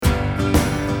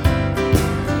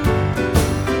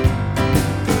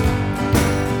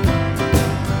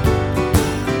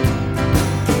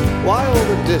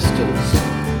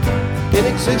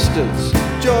existence.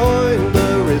 Join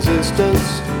the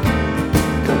resistance.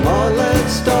 Come on,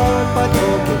 let's start by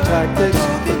talking tactics.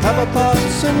 Let's have a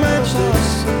pass and match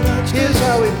this. Here's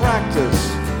how we practice.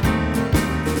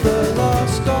 The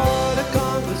lost art of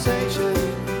conversation.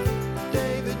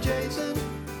 David, Jason,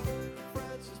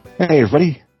 Francis. Hey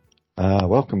everybody,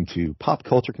 welcome to Pop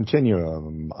Culture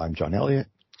Continuum. I'm John Elliott.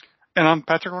 And I'm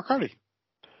Patrick Riccardi.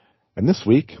 And this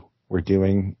week we're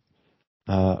doing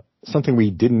something we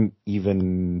didn't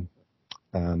even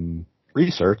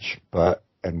research,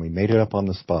 and we made it up on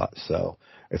the spot. So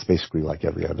it's basically like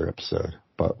every other episode.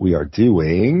 But we are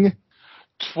doing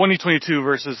 2022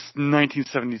 versus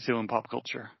 1972 in pop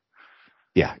culture.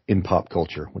 Yeah, in pop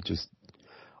culture, which is,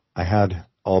 I had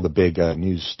all the big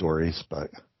news stories,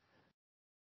 but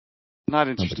not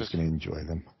interested. Nobody's going to enjoy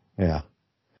them. Yeah.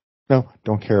 No,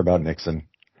 don't care about Nixon.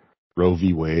 Roe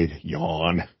v. Wade,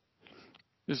 yawn.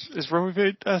 Is Roe v.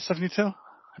 Wade 72?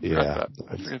 Yeah.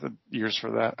 I forget the years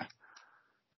for that.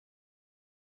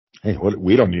 Hey,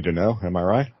 we don't need to know. Am I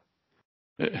right?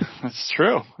 That's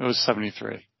true. It was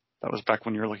 73. That was back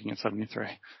when you were looking at 73.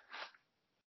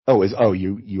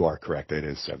 You are correct. It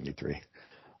is 73.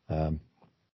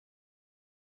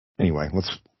 Anyway,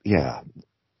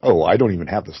 I don't even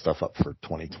have the stuff up for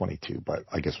 2022, but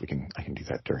I guess I can do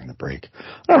that during the break.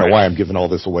 I don't know why I'm giving all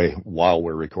this away while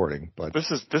we're recording, but this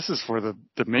is for the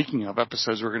making of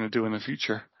episodes we're going to do in the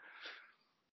future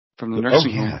from the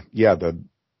nursing home. Yeah, the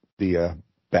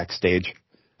backstage.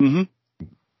 Mm-hmm.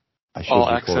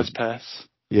 All record. access pass.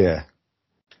 Yeah.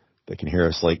 They can hear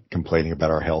us like complaining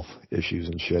about our health issues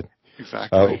and shit.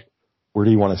 Exactly. Where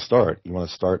do you want to start? You want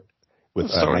to start with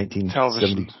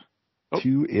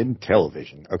 1972 in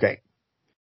television. Okay.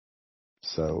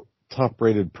 So,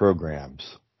 top-rated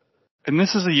programs. And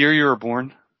this is the year you were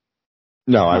born?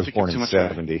 No, I was born in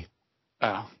 70.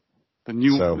 Oh. Then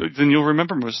you'll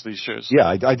remember most of these shows. Yeah,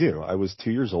 I do. I was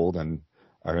 2 years old, and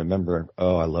I remember,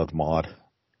 I loved Maude.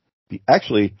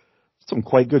 Actually, some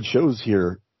quite good shows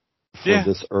here for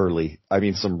this early. I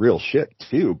mean, some real shit,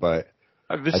 too, but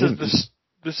this is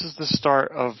the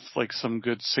start of, like, some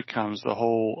good sitcoms. The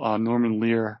whole Norman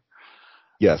Lear.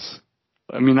 Yes.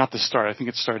 I mean, not the start. I think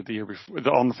it started the year before.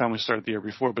 The All in the Family started the year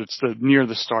before, but it's near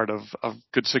the start of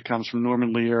good sitcoms from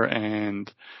Norman Lear. And,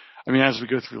 I mean, as we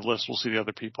go through the list, we'll see the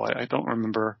other people. I don't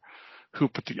remember who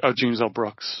put James L.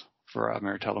 Brooks for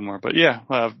Mary Tyler Moore. But, yeah,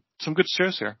 some good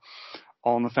shows here.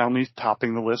 All in the Family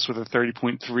topping the list with a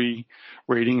 30.3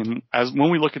 rating. And when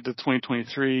we look at the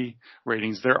 2023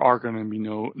 ratings, there are going to be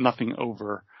nothing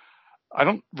over. I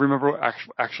don't remember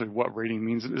actually what rating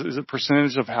means. Is it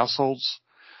percentage of households?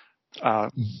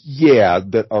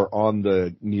 That are on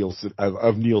the Nielsen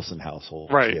of Nielsen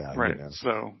households. Right, yeah, right. You know.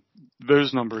 So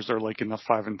those numbers are like in the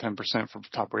 5 and 10% for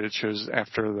top rated shows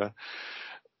after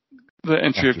the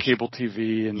entry of cable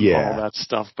TV and all that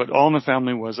stuff. But All in the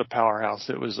Family was a powerhouse.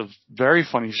 It was a very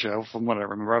funny show from what I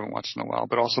remember. I haven't watched in a while,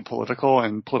 but also political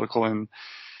and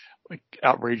like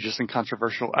outrageous and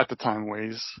controversial at the time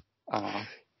ways. I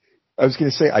was going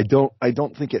to say, I don't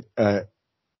think it,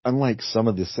 unlike some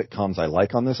of the sitcoms I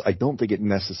like on this, I don't think it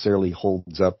necessarily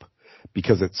holds up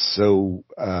because it's so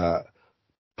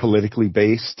politically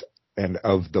based and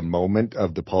of the moment,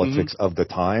 of the politics of the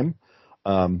time.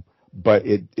 But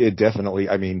it definitely,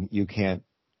 I mean, you can't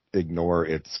ignore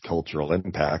its cultural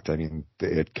impact. I mean,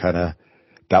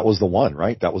 that was the one,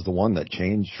 right? That was the one that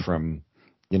changed from,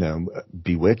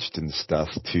 Bewitched and stuff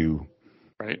to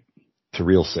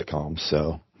real sitcoms.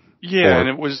 So. Yeah, and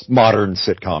it was modern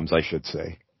sitcoms, I should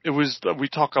say. It was, we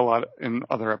talk a lot in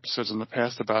other episodes in the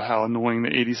past about how annoying the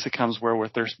 80s sitcoms were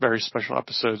with their very special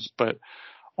episodes, but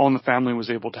All in the Family was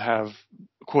able to have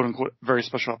quote unquote very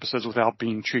special episodes without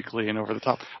being treacly and over the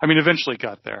top. I mean, eventually it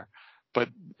got there, but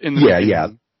in the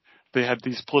beginning, they had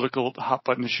these political hot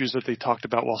button issues that they talked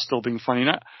about while still being funny.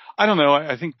 And I don't know.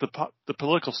 I think the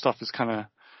political stuff is kind of,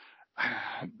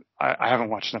 I haven't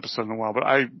watched an episode in a while, but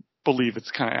I believe it's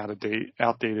kind of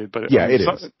outdated, but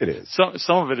it is.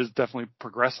 Some of it is definitely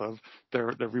progressive.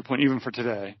 Their viewpoint, even for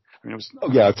today. I mean, it was.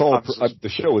 It's all the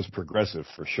show is progressive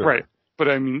for sure. Right, but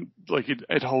I mean, like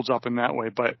it holds up in that way.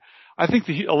 But I think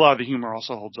a lot of the humor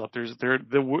also holds up. There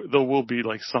will be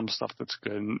like some stuff that's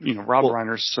good, and Rob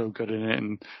Reiner's so good in it,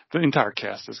 and the entire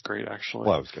cast is great actually.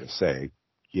 Well, I was going to say,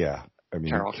 I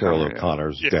mean, Carol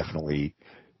O'Connor's definitely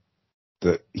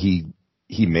he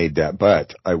made that,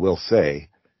 but I will say,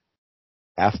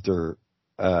 after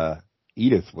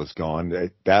Edith was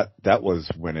gone, that was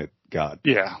when it got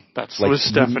that's like, with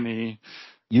Stephanie.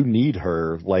 You need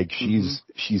her, like she's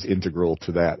integral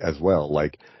to that as well.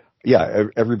 Like,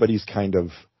 everybody's kind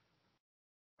of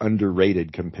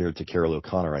underrated compared to Carol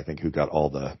O'Connor, I think, who got all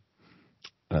the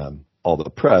all the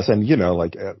press, and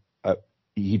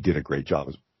he did a great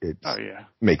job. It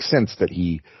makes sense that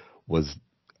he was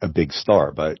a big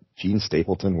star, but Gene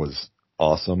Stapleton was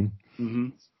awesome. Mm-hmm.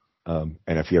 And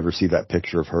if you ever see that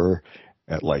picture of her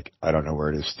at I don't know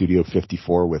where it is, Studio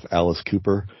 54 with Alice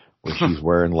Cooper, where she's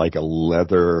wearing a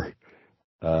leather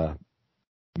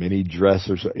mini dress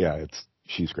or so,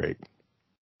 she's great.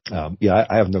 I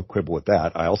have no quibble with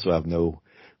that. I also have no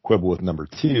quibble with number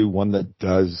 2, one that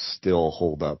does still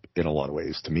hold up in a lot of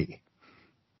ways to me,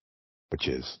 which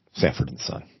is Sanford and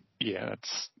Son. Yeah,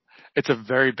 it's a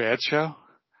very bad show.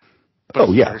 But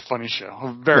a very funny show.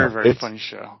 A very funny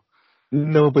show.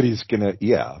 Nobody's gonna,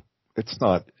 it's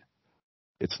not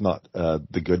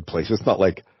The Good Place. It's not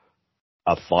like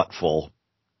a thoughtful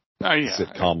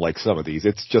sitcom like some of these.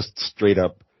 It's just straight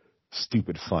up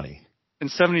stupid funny. And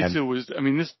 72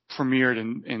 this premiered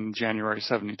in January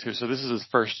 72, so this is his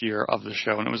first year of the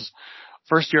show, and it was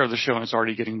first year of the show, and it's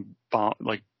already getting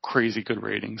crazy good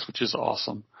ratings, which is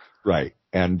awesome. Right,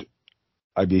 and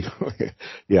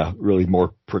really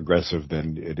more progressive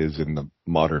than it is in the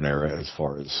modern era as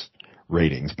far as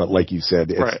ratings. But like you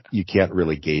said, you can't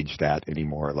really gauge that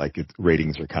anymore.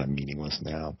 Ratings are kind of meaningless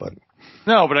now. But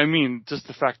no, but I mean, just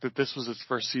the fact that this was its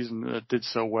first season that did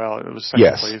so well. It was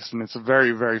second place, and it's a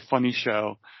very, very funny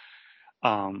show.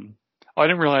 I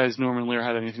didn't realize Norman Lear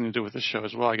had anything to do with the show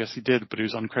as well. I guess he did, but he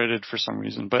was uncredited for some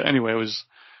reason. But anyway,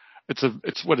 it's a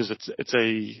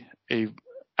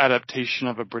adaptation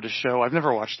of a British show. I've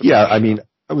never watched it. Yeah, I mean,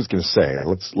 I was going to say,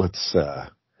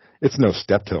 it's no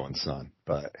Steptoe and Son,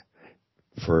 but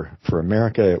for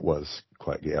America, it was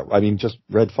quite, just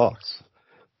Red Fox.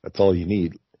 That's all you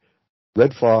need.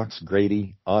 Red Fox,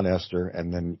 Grady, Aunt Esther,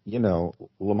 and then,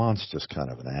 Lamont's just kind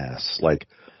of an ass.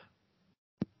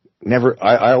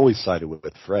 I always sided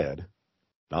with Fred,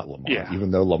 not Lamont,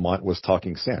 even though Lamont was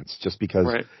talking sense, just because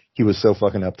he was so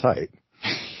fucking uptight.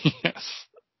 Yes.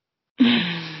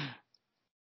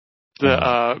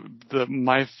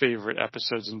 My favorite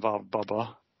episodes involved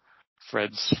Bubba,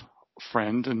 Fred's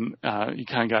friend, and he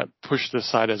kind of got pushed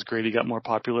aside as Grady got more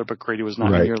popular, but Grady was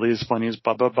not nearly as funny as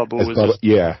Bubba.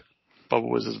 Bubba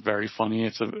was very funny.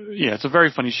 It's a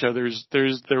very funny show. There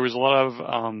was a lot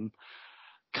of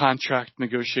contract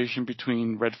negotiation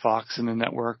between Red Fox and the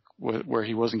network where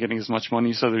he wasn't getting as much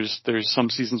money. So there's some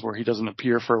seasons where he doesn't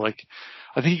appear for I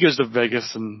think he goes to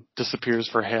Vegas and disappears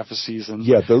for half a season.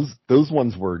 Yeah, those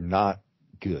ones were not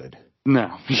good.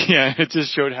 No. Yeah, it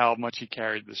just showed how much he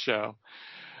carried the show.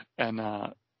 And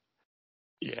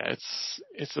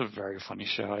it's a very funny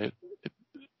show.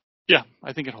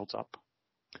 I think it holds up.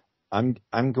 I'm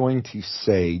going to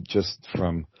say, just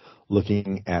from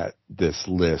looking at this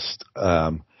list,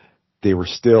 they were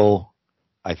still,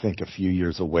 I think, a few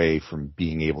years away from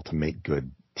being able to make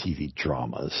good TV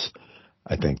dramas.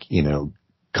 I think,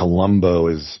 Columbo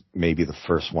is maybe the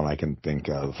first one I can think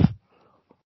of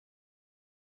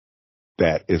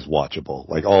that is watchable.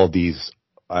 All of these,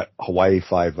 Hawaii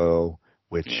Five-0,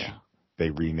 which they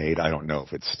remade. I don't know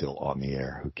if it's still on the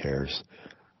air. Who cares?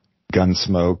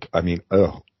 Gunsmoke. And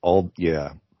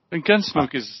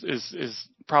Gunsmoke is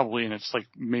probably in its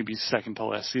maybe second to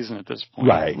last season at this point.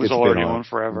 Right. It was already on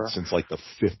forever. Since the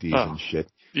 50s and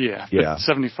shit. Yeah.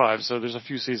 75, so there's a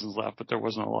few seasons left, but there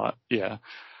wasn't a lot. Yeah.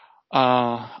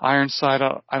 Ironside,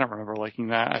 I don't remember liking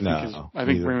that. I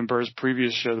think Raymond Burr's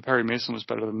previous show, The Perry Mason, was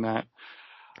better than that.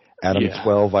 Adam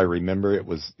 12, I remember it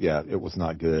was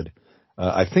not good.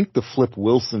 I think the Flip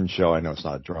Wilson show, I know it's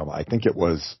not a drama. I think it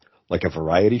was a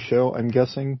variety show, I'm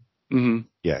guessing. Mm-hmm.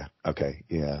 Yeah. Okay.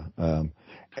 Yeah.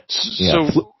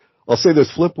 I'll say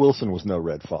this: Flip Wilson was no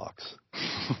Red Fox.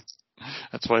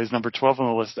 That's why he's number 12 on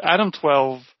the list. Adam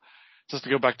 12, just to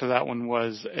go back to that one,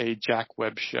 was a Jack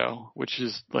Webb show, which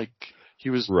is he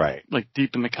was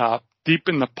deep in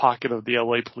the pocket of the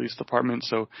LA Police Department.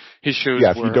 So his shows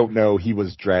if you don't know, he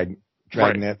was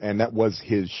Dragnet, and that was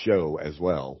his show as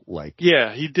well.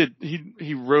 He did.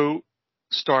 He wrote,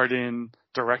 starred in,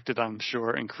 directed, I'm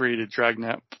sure, and created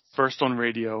Dragnet, first on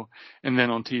radio and then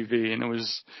on TV. And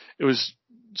it was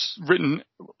written,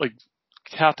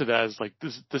 touted as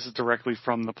this is directly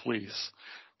from the police.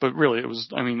 But really it was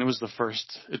the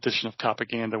first edition of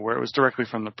Copaganda where it was directly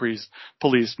from the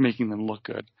police making them look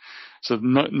good. So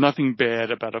nothing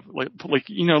bad about it.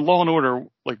 Law and Order,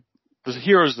 the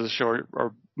heroes of the show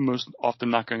are most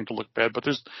often not going to look bad, but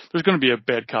there's going to be a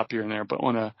bad cop here and there. But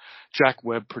on a Jack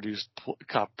Webb produced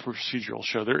cop procedural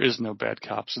show, there is no bad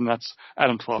cops, and that's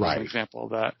Adam 12 is an example of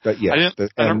that. But I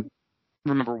don't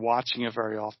remember watching it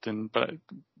very often, but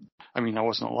I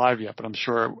wasn't alive yet. But I'm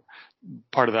sure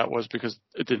part of that was because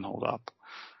it didn't hold up.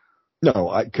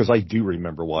 No, because I do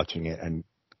remember watching it, and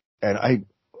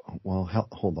well,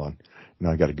 hold on.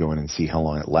 Now I got to go in and see how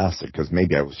long it lasted because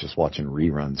maybe I was just watching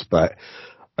reruns. But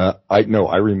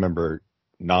I remember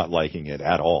not liking it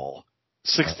at all.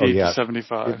 68 to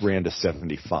 75. It ran to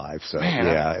 75. So Man,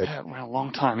 yeah, it ran a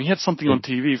long time. He had something on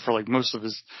TV for like most of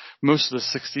the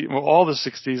 60s, well, all the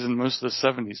 60s and most of the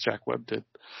 70s. Jack Webb did.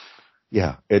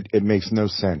 Yeah, it makes no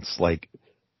sense. Like,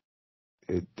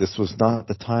 this was not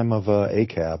the time of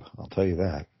ACAB. I'll tell you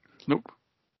that. Nope.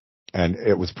 And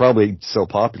it was probably so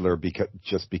popular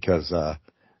because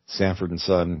Sanford and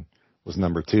Son was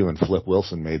number 2 and Flip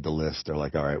Wilson made the list. They're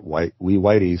like, all right, we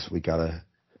whiteys, we gotta.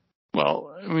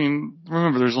 Well, I mean,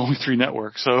 remember there's only 3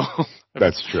 networks, so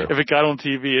that's true. If it got on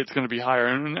TV, it's going to be higher.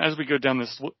 And as we go down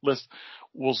this list,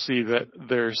 we'll see that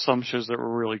there's some shows that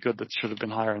were really good that should have been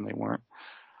higher and they weren't.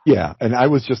 Yeah, and I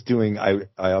was just doing. I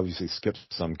obviously skipped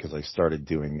some because I started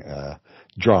doing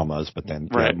dramas, but then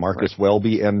Marcus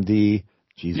Welby, MD.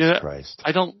 Jesus Christ!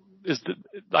 I've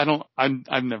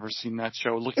never seen that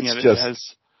show. Looking at it,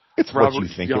 it's Robert what you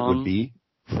think Young, it would be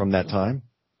from that time.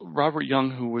 Robert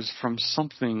Young, who was from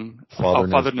something.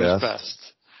 Father Knows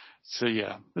Best. So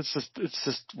yeah, it's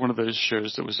just one of those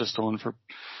shows that was just on for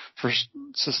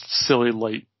just silly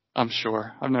light. I'm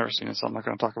sure. I've never seen it, so I'm not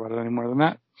going to talk about it any more than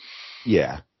that.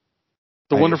 Yeah.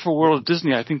 The Wonderful World of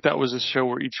Disney, I think that was a show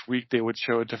where each week they would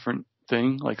show a different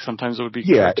thing. Like sometimes it would be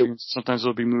cartoons, sometimes it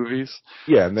would be movies.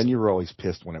 Yeah, and then you were always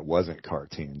pissed when it wasn't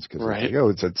cartoons because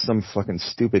it's some fucking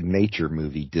stupid nature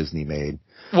movie Disney made.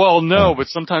 Well, no, but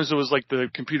sometimes it was like the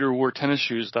computer wore tennis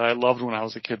shoes that I loved when I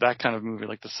was a kid. That kind of movie,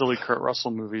 like the silly Kurt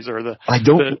Russell movies, or the. I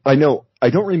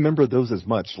don't remember those as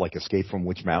much, like Escape from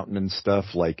Witch Mountain and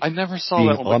stuff. Like I never saw being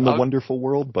that one on the Wonderful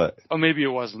World, but maybe it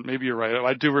wasn't. Maybe you're right.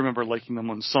 I do remember liking them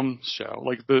on some show.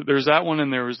 Like there's that one,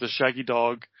 and there was the Shaggy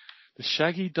Dog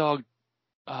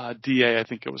DA, I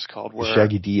think it was called. Where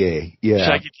Shaggy DA, yeah.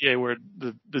 Shaggy DA, where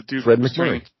the dude Fred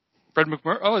McMurray. Fred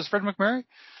McMurray. Oh, is Fred McMurray?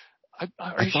 I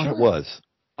thought it was.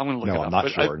 I'm going to look it up. No, I'm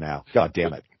not sure now. God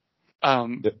damn it.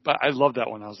 But I loved that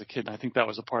when I was a kid, and I think that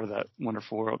was a part of that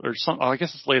Wonderful World. Or some. Oh, I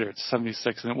guess it's later. It's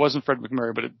 76, and it wasn't Fred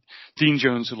McMurray, but Dean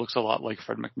Jones, who looks a lot like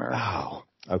Fred McMurray. Oh,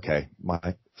 okay.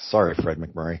 Sorry, Fred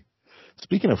McMurray.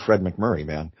 Speaking of Fred McMurray,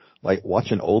 man, like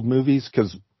watching old movies,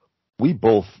 because we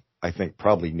both, I think,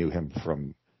 probably knew him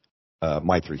from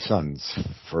My Three Sons,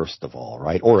 first of all,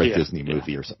 right? Or a Disney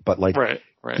movie or something. But like, right.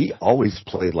 He always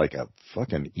played like a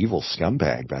fucking evil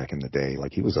scumbag back in the day.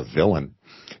 Like he was a villain.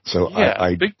 So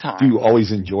I big time. Do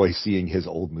always enjoy seeing his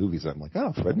old movies. I'm like,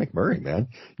 oh, Fred McMurray, man,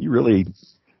 you really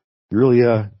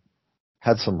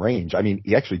had some range. I mean,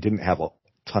 he actually didn't have a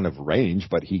ton of range,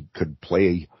 but he could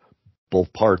play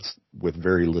both parts with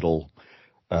very little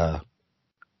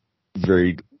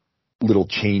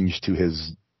change to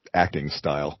his acting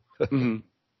style. Mm-hmm.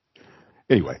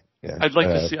 Anyway, yeah. I'd like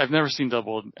to see. I've never seen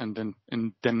Double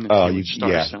Indemnity, which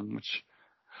stars him. Which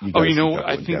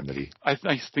I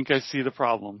think I see the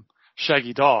problem.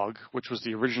 Shaggy Dog, which was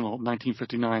the original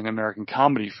 1959 American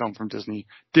comedy film from Disney,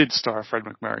 did star Fred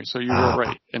McMurray. So you were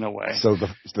right in a way. So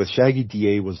the Shaggy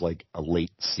DA was like a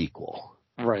late sequel,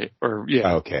 right? Or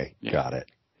yeah. Okay, got it.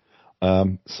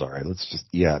 Sorry. Let's just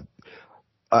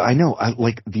I know. I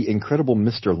like The Incredible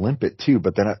Mr. Limpet too,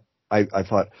 but then I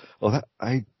thought, well,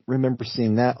 I remember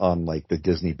seeing that on like the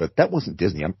Disney, but that wasn't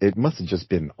Disney. It must have just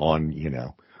been on,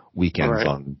 weekends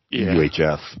on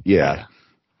UHF. Yeah.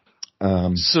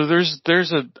 So there's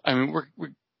we're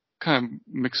kind of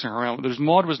mixing around. There's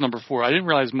Maude was number 4. I didn't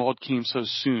realize Maude came so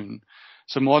soon.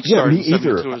 So Maude started in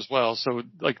 72 as well. So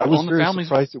like I was very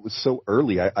surprised it was so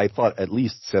early. I thought at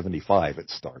least 75 it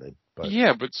started. But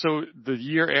but so the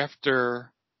year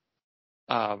after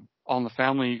On the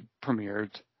Family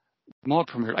premiered, Maude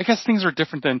premiered. I guess things are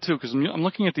different then too, because I'm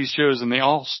looking at these shows and they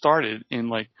all started in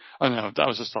like, oh no, that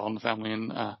was just All in the Family.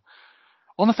 And All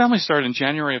in the Family started in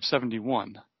January of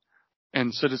 71.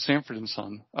 And so did Sanford and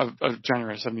Son of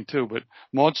January of 72. But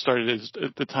Maude started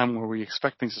at the time where we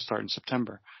expect things to start in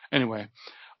September. Anyway,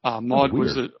 Maude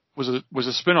was a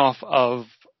spinoff of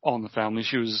All in the Family.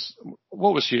 She was,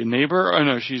 what was she, a neighbor? Oh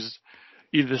no, she's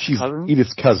Edith's cousin.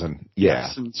 Edith's cousin, yeah.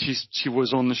 Yes, and she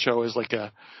was on the show as like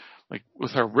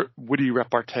with her witty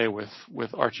repartee with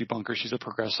Archie Bunker. She's a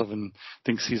progressive and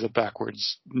thinks he's a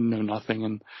backwards know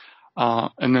nothing.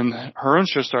 And then her own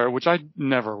show started, which I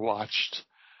never watched.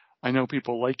 I know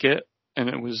people like it, and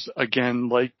it was, again,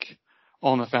 like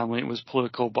All in the Family. It was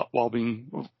political, but while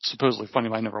being supposedly funny.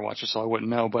 I never watched it, so I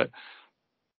wouldn't know. But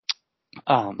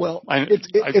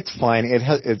it's fine.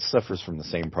 It suffers from the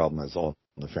same problem as All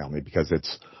in the Family because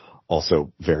it's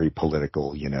also very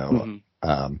political,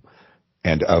 mm-hmm.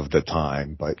 And of the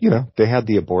time. But they had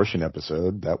the abortion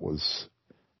episode. That was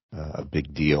a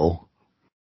big deal.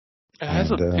 It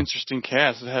has And, an interesting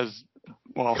cast. It has,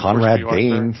 well, of Conrad course,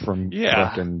 Bain from Yeah.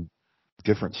 fucking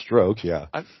Different Strokes, yeah.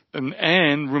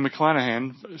 and Rue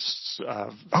McClanahan.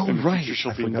 In the right. future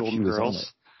she'll I be in forgot she Golden was on Girls.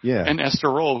 it. Yeah. And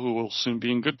Esther Roll, who will soon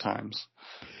be in Good Times.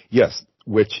 Yes,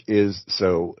 which is,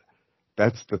 so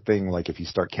that's the thing, like if you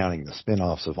start counting the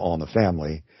spin-offs of All in the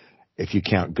Family, if you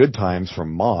count Good Times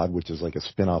from Maude, which is like a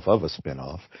spin-off of a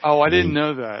spin-off. Oh, I didn't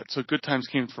know that. So Good Times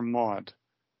came from Maude.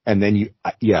 And then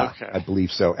yeah, Okay. I believe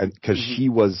so. And because she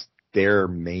was their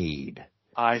maid.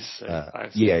 I see. I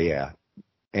see. Yeah.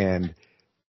 And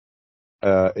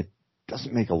it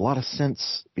doesn't make a lot of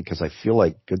sense because I feel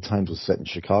like Good Times was set in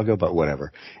Chicago, but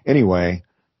whatever. Anyway,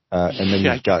 and then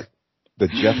you've got the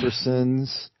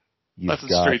Jeffersons. That's a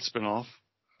straight spinoff.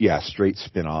 Yeah, straight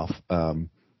spinoff.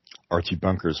 Archie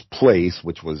Bunker's Place,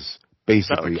 which was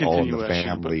basically All in the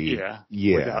Family.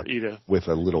 Without Edith. With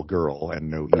a little girl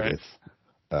and no Edith.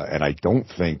 And I don't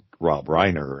think Rob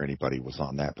Reiner or anybody was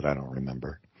on that, but I don't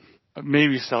remember.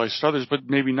 Maybe Sally Struthers, but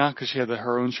maybe not because she had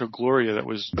her own show, Gloria, that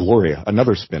was... Gloria,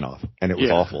 another spinoff, and it was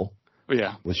awful.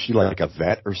 Yeah. Was she like a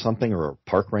vet or something, or a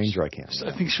park ranger? I can't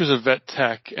remember. I think she was a vet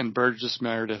tech, and Burgess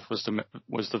Meredith was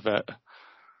the vet.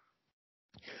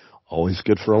 Always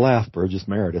good for a laugh, Burgess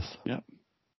Meredith. Yeah.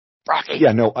 Rocky.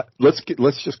 Yeah, no, let's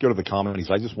just go to the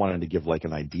comedies. I just wanted to give like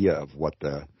an idea of what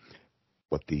the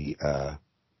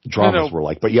dramas were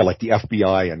like. But yeah, like the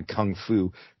FBI and Kung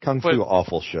Fu. Fu,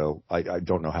 awful show. I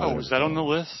don't know how. Oh, was that on the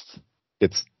list?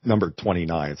 It's number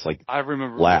 29. It's like I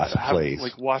remember last place.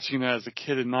 Like watching that as a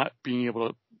kid and not being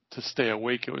able to stay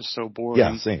awake. It was so boring.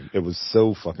 Yeah, same. It was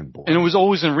so fucking boring. And it was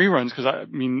always in reruns because it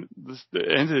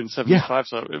ended in 75,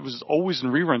 so it was always in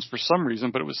reruns for some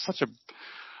reason. But it was such a,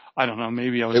 I don't know,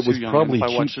 maybe I was too young. It was probably if I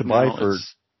cheap watched to it buy now, for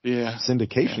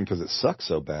syndication because it sucks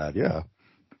so bad. Yeah.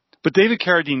 But David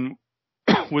Carradine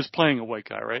was playing a white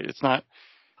guy, right? It's not.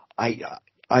 I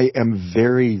am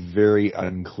very, very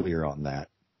unclear on that,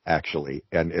 actually.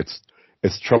 And it's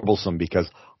troublesome because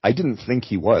I didn't think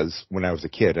he was when I was a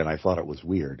kid, and I thought it was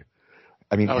weird.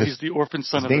 I mean, he's the orphan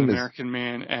son of an American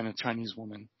man and a Chinese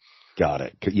woman. Got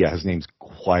it. Yeah, his name's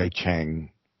Kwai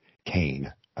Chang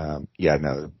Caine. Yeah,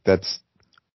 no,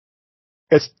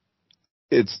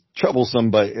 it's troublesome,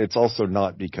 but it's also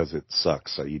not because it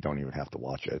sucks, so you don't even have to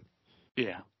watch it.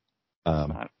 Yeah.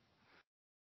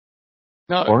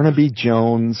 Barnaby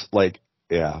Jones, Buddy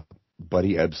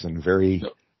Ebsen, very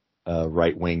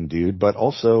right-wing dude, but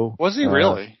also... Was he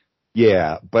really?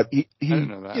 Yeah, but he I didn't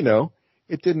know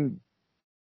that.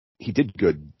 He did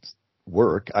good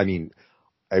work. I mean,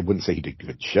 I wouldn't say he did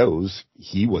good shows.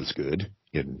 He was good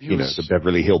in, the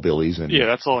Beverly Hillbillies and... Yeah,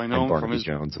 that's all I know Barnaby from his...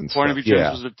 Jones and Barnaby stuff.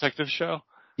 Jones was a detective show?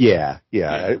 Yeah.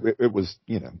 It was,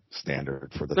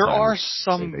 standard for the time. There are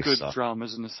some good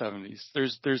dramas in the 70s.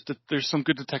 There's some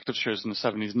good detective shows in the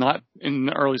 70s. Not in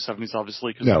the early 70s,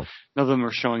 obviously, because none of them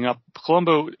are showing up.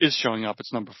 Columbo is showing up.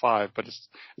 It's number 5, but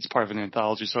it's part of an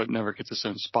anthology, so it never gets its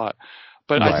own spot.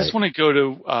 But right. I just want to go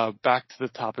to Back to the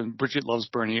Top and Bridget Loves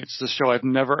Bernie. It's the show I've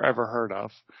never, ever heard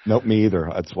of. Nope, me either.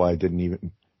 That's why I didn't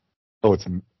even... Oh,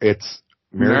 it's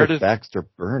Meredith Baxter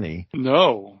Bernie.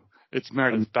 No. It's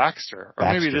Meredith Baxter. Or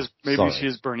Baxter. Maybe it is. Maybe she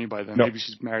is Bernie by then. No. Maybe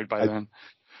she's married by then.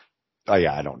 Oh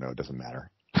yeah, I don't know. It doesn't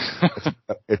matter.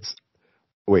 it's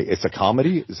a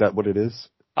comedy? Is that what it is?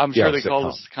 I'm sure they call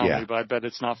this a comedy, but I bet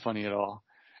it's not funny at all.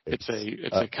 It's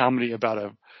a comedy about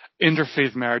a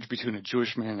interfaith marriage between a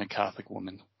Jewish man and a Catholic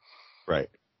woman. Right.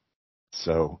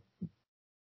 So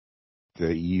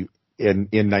in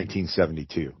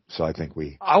 1972. So I think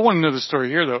I want to know the story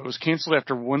here, though. It was canceled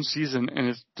after one season,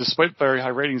 and despite very high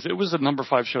ratings, it was a number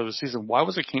 5 show this season. Why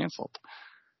was it canceled?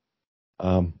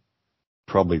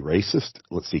 Probably racist.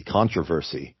 Let's see,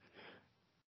 controversy.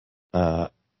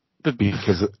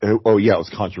 Because it was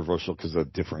controversial because of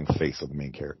the differing face of the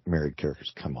main married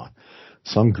characters. Come on.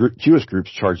 Some Jewish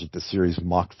groups charged that the series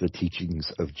mocked the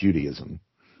teachings of Judaism.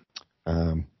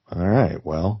 All right,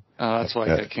 well. That's why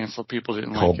it got canceled. People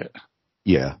didn't like it.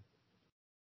 Yeah.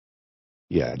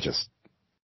 Yeah,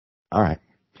 all right.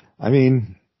 I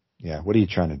mean, yeah, what are you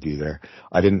trying to do there?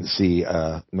 I didn't see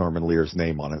Norman Lear's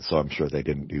name on it, so I'm sure they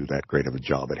didn't do that great of a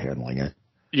job at handling it.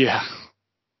 Yeah.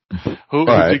 Who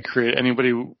did create?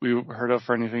 Anybody we heard of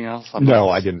for anything else? I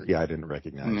didn't. Yeah, I didn't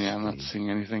recognize. Yeah, I'm not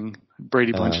seeing anything.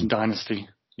 Brady Bunch and Dynasty.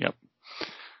 Yep.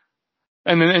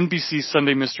 And then NBC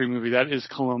Sunday Mystery Movie. That is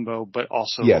Columbo, but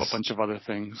also a bunch of other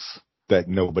things that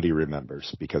nobody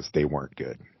remembers because they weren't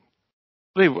good.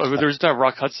 There was that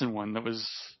Rock Hudson one that was,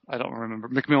 I don't remember,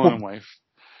 McMillan and Wife.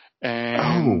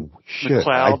 And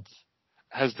McCloud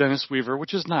has Dennis Weaver,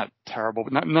 which is not terrible,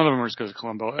 but none of them are as good as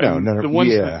Columbo. No, none of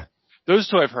them. Those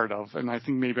two I've heard of, and I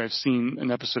think maybe I've seen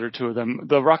an episode or two of them.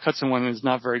 The Rock Hudson one is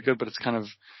not very good, but it's kind of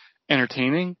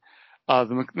entertaining.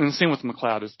 And the same with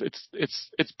McCloud.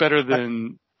 It's better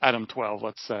than Adam 12,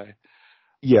 let's say.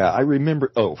 Yeah, I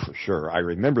remember. Oh, for sure, I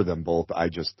remember them both. I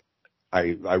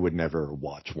would never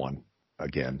watch one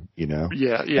again. Yeah.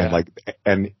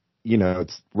 And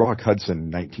it's Rock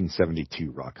Hudson,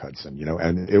 1972 Rock Hudson.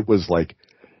 And it was like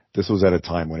this was at a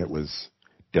time when it was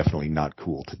definitely not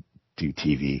cool to do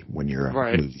TV when you're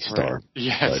a movie star. Right.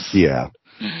 Yes. But, yeah.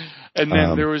 And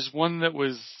then there was one that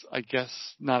was, I guess,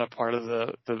 not a part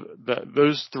of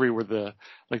those three were the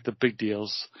big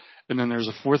deals. And then there's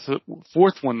a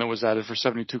fourth one that was added for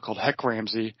 72 called Heck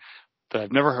Ramsey that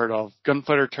I've never heard of.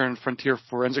 Gunfighter turned frontier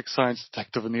forensic science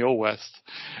detective in the Old West.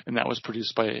 And that was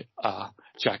produced by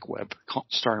Jack Webb,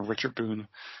 starring Richard Boone.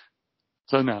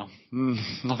 So no,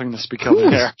 nothing to speak of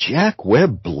there. Jack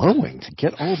Webb blowing to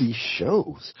get all these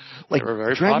shows? Like, they were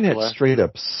very Dragnet popular. straight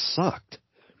up sucked.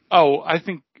 Oh, I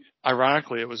think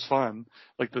ironically it was fun.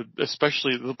 Like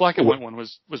especially the black and white one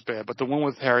was bad, but the one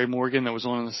with Harry Morgan that was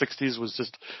on in the 60s was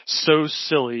just so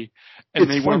silly, and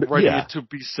they weren't writing it to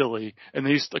be silly. And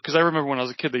they because I remember when I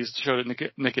was a kid, they used to show it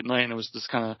at Nick at Night, and it was just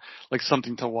kind of like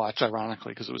something to watch,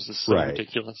 ironically, because it was just so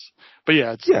ridiculous. But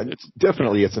yeah, it's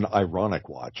definitely it's an ironic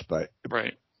watch, but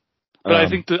right. But I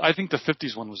think the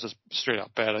 50s one was just straight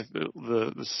up bad.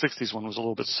 The 60s one was a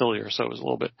little bit sillier, so it was a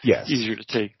little bit easier to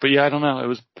take. But yeah, I don't know, it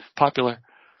was popular.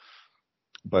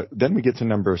 But then we get to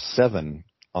number 7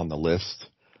 on the list.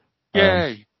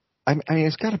 Yay! I mean,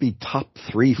 it's got to be top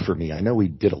 3 for me. I know we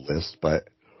did a list, but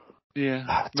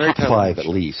top 5 at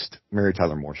least. Mary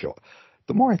Tyler Moore Show.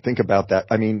 The more I think about that,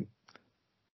 I mean,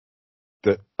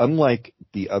 unlike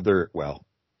the other, well,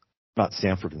 not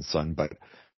Sanford and Son, but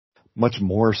much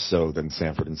more so than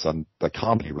Sanford and Son, the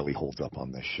comedy really holds up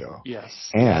on this show.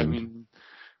 Yes, and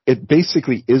it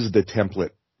basically is the template.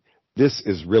 This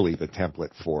is really the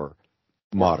template for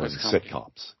modern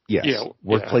sitcoms. Yes.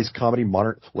 Workplace comedy,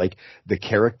 modern, like the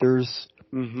characters,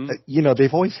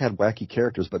 they've always had wacky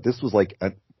characters, but this was like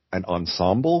an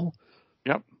ensemble.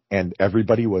 Yep. And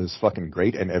everybody was fucking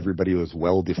great and everybody was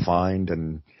well defined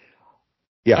and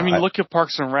look at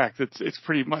Parks and Rec. It's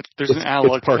pretty much, there's an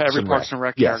analog to every Parks and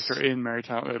Rec character in Mary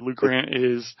Tyler. Luke Grant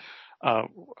is,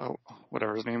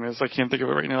 whatever his name is. I can't think of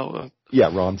it right now.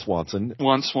 Ron Swanson.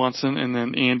 And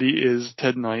then Andy is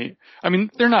Ted Knight. I mean,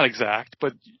 they're not exact,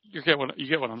 but you get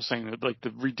what I'm saying. Like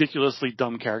the ridiculously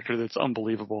dumb character that's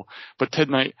unbelievable. But Ted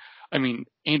Knight, I mean,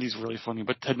 Andy's really funny,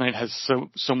 but Ted Knight has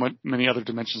so many other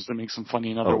dimensions that makes him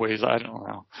funny in other ways. I don't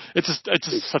know. It's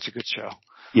just such a good show.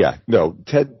 Yeah, no,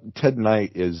 Ted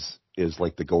Knight is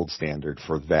like the gold standard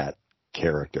for that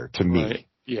character to me. Right.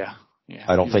 Yeah.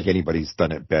 I don't think anybody's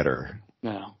done it better.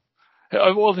 No.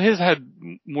 Well, his had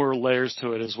more layers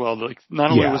to it as well. Like,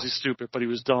 not only was he stupid, but he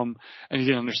was dumb, and he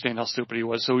didn't understand how stupid he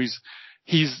was. So he's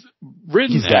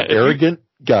written. He's that arrogant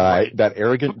guy, that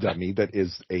arrogant dummy that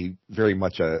is very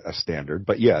much a standard.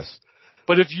 But yes.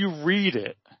 But if you read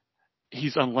it,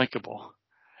 he's unlikable,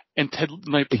 and Ted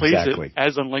Knight plays it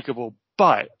as unlikable,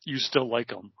 but you still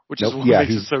like him, which is what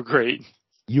makes it so great.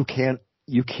 You can't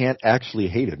actually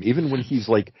hate him, even when he's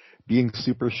like being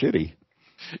super shitty.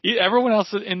 Everyone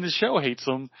else in the show hates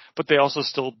him, but they also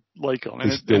still like him.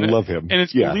 They still love him. And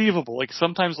it's believable. Like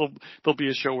sometimes there'll be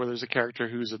a show where there's a character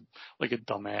who's a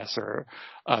dumbass or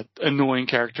annoying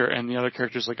character, and the other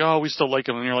character's like, oh, we still like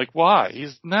him. And you're like, why?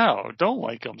 Don't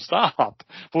like him. Stop.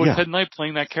 But with Ted Knight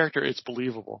playing that character, it's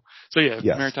believable. So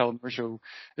Mary Tyler Moore Show,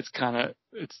 it's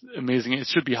amazing. It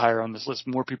should be higher on this list.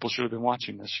 More people should have been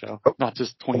watching this show, not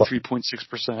just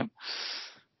 23.6%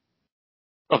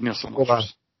 of Nielsen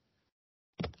watchers.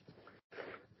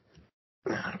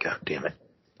 God damn it.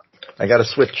 I gotta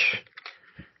switch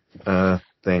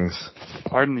things.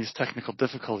 Pardon these technical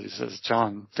difficulties as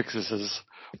John fixes his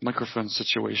microphone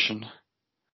situation.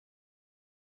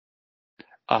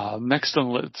 Next on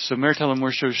the list, so Mary Tyler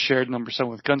Moore Show shared number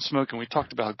 7 with Gunsmoke, and we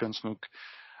talked about Gunsmoke.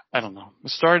 I don't know.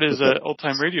 It started as an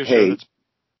old-time radio show.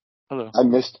 Hello. I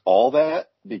missed all that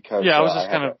because I was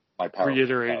just kind of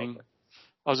reiterating.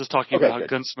 I was just talking about how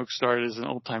Gunsmoke started as an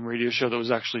old-time radio show that was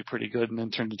actually pretty good and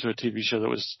then turned into a TV show that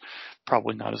was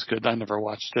probably not as good. I never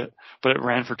watched it, but it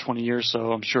ran for 20 years,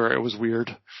 so I'm sure it was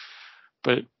weird.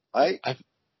 But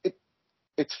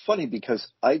it's funny because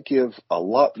I give a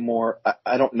lot more,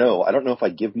 I don't know if I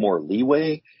give more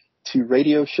leeway to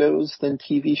radio shows than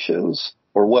TV shows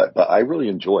or what, but I really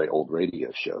enjoy old radio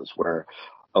shows where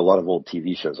a lot of old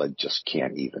TV shows I just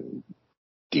can't even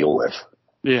deal with.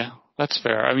 Yeah, that's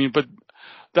fair. I mean, but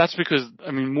that's because,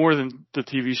 more than the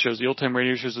TV shows, the old-time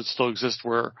radio shows that still exist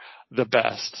were the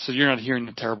best. So you're not hearing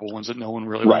the terrible ones that no one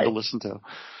really wanted to listen to.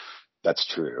 That's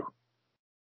true.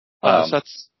 So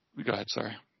that's, go ahead,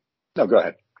 sorry. No, go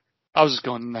ahead. I was just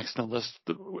going next on the list.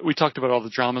 We talked about all the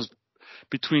dramas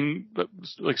between,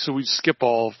 like, so we skip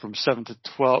all from 7 to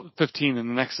 12, 15, and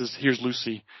the next is Here's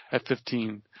Lucy at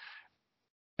 15.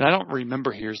 And I don't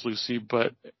remember Here's Lucy,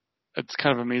 but it's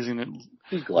kind of amazing that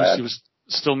Lucy was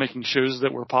still making shows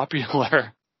that were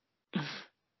popular.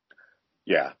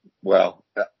 Yeah. Well,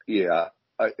 yeah,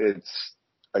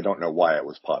 I don't know why it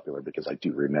was popular because I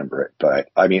do remember it, but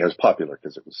I mean, it was popular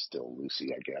because it was still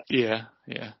Lucy, I guess. Yeah,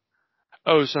 yeah.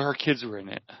 Oh, so her kids were in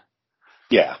it.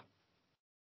 Yeah.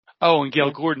 Oh, and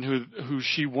Gail Gordon, who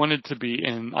she wanted to be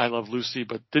in I Love Lucy,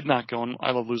 but did not go in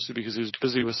I Love Lucy because he was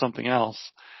busy with something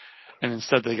else. And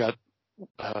instead they got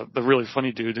the really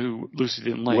funny dude who Lucy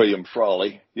didn't like. William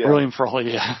Frawley. Yeah. William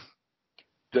Frawley, yeah.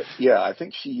 Yeah, I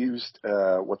think she used,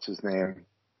 what's his name,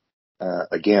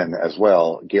 again as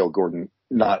well, Gail Gordon,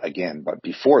 not again, but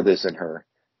before this in her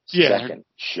second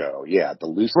show. Yeah, the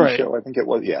Lucy show, I think it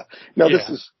was. Yeah. No,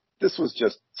 this was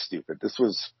just stupid. This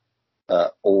was,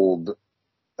 old,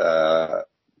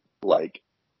 like,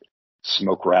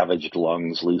 smoke ravaged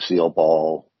lungs, Lucille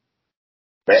Ball.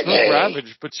 Smoke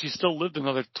ravaged, but she still lived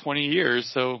another 20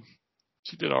 years, so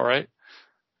she did all right.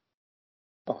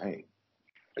 Oh, hey.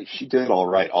 She did all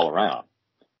right all around.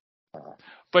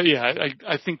 But yeah,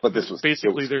 I think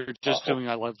basically they're just awful. doing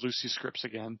I Love Lucy scripts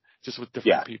again, just with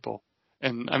different people.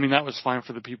 And I mean, that was fine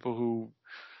for the people who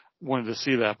wanted to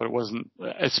see that, but it wasn't,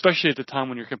 especially at the time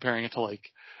when you're comparing it to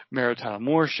like Mary Tyler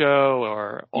Moore Show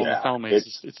or All the Family,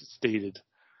 it's dated.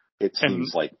 It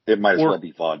seems like it might as well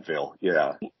be vaudeville.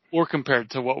 Yeah. Or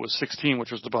compared to what was 16,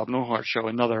 which was the Bob Newhart Show,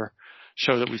 another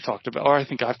show that we've talked about, or I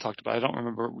think I've talked about. I don't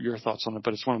remember your thoughts on it,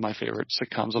 but it's one of my favorite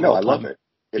sitcoms of all time. No, I love it.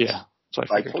 Yeah. So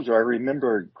I told you, I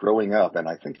remember growing up, and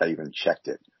I think I even checked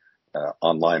it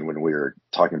online when we were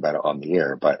talking about it on the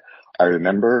air, but I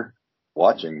remember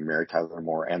watching Mary Tyler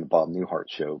Moore and the Bob Newhart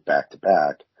Show back to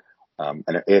back,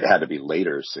 and it had to be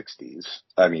later 70s,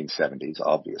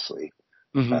 obviously,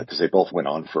 because they both went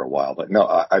on for a while. But no,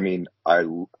 I mean, I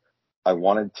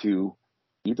wanted to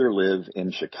either live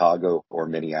in Chicago or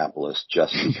Minneapolis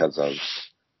just because of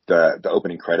the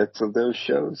opening credits of those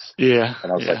shows. Yeah.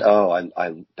 And I was like, oh,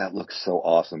 that looks so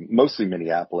awesome. Mostly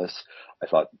Minneapolis. I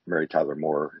thought Mary Tyler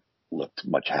Moore looked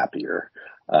much happier.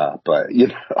 But you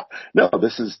know, no,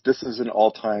 this is an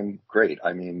all-time great.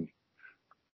 I mean,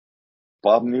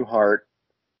 Bob Newhart,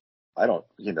 I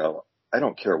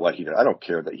don't care what he does. I don't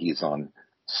care that he's on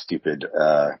stupid,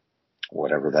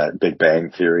 whatever that Big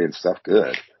Bang Theory and stuff.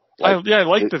 Good. I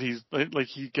like that he's like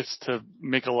he gets to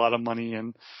make a lot of money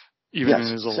and even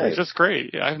in his old age. That's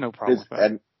great. Yeah, I have no problem with that.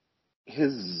 And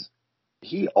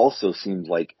he also seemed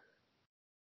like,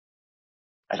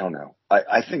 I don't know.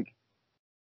 I think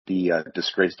the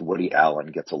disgraced Woody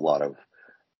Allen gets a lot of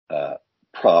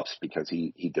props because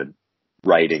he did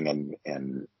writing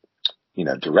and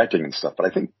directing and stuff. But I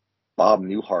think Bob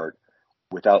Newhart,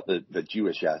 without the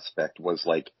Jewish aspect, was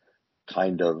like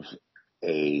kind of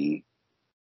a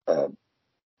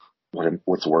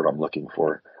what's the word I'm looking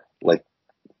for? Like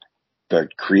the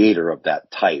creator of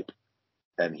that type,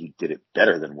 and he did it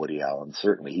better than Woody Allen.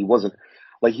 Certainly, he wasn't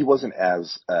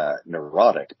as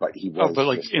neurotic, but he was. Oh, but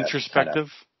like introspective.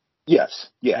 Yes.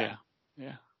 Yeah.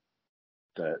 Yeah.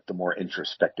 The more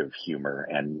introspective humor,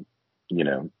 and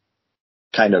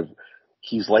kind of,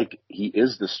 he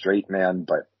is the straight man,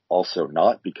 but also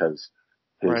not, because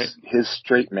his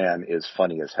straight man is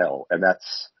funny as hell, and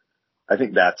I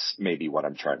think that's maybe what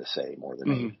I'm trying to say more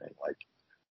than anything. Like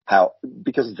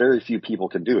because very few people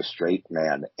can do a straight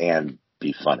man and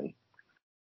be funny.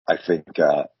 I think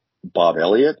Bob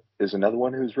Elliott is another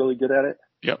one who's really good at it.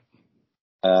 Yep.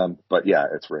 But yeah,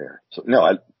 it's rare. So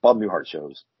no, Bob Newhart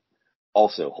shows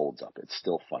also holds up. It's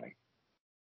still funny.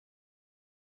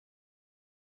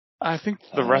 I think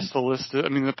the rest of the list, I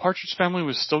mean, the Partridge Family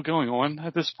was still going on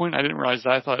at this point. I didn't realize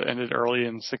that. I thought it ended early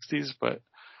in the 60s, but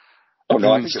I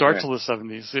didn't start till the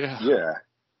 70s. Yeah. Yeah.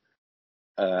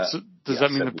 So does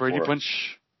that mean the Brady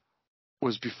Bunch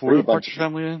was before the Partridge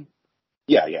Family then?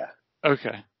 Yeah.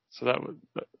 Okay. So that was,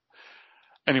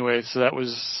 anyway, so that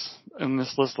was in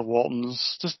this list of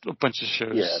Waltons, just a bunch of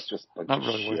shows. Yeah, just a bunch not of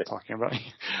really shit. worth talking about.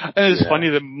 And it's funny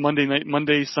that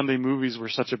Monday, Sunday movies were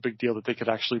such a big deal that they could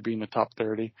actually be in the top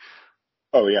 30.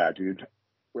 Oh yeah, dude.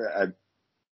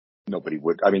 Nobody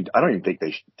would. I mean, I don't even think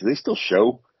do they still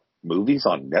show movies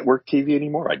on network TV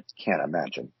anymore? I can't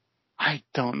imagine. I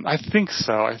think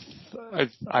so.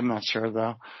 I'm not sure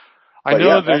though. I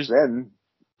know there's back then,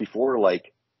 before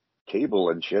like cable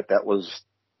and shit, that was,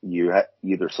 you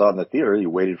either saw it in the theater, or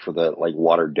you waited for the like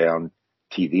watered down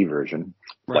TV version,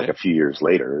 like a few years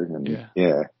later. And,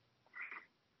 yeah.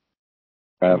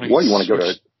 What, you want to go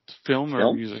to film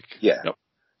or music? Yeah. Yep.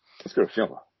 Let's go to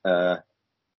film. All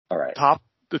right.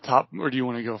 The top, or do you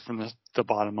want to go from the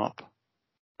bottom up?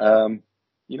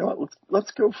 You know what?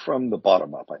 Let's go from the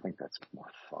bottom up. I think that's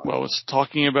more fun. Well, it's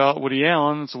talking about Woody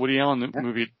Allen. It's a Woody Allen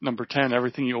movie, number 10,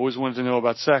 Everything You Always Wanted to Know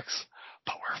About Sex,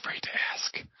 but we're afraid to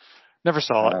ask. Never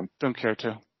saw it. Don't care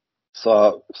to.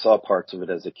 Saw parts of it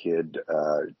as a kid.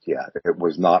 Yeah, it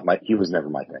was not he was never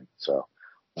my thing. So.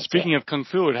 Speaking of Kung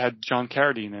Fu, it had John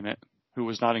Carradine in it, who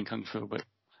was not in Kung Fu, but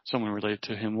someone related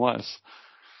to him was.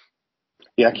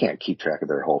 Yeah, I can't keep track of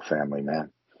their whole family,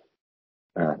 man.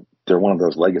 They're one of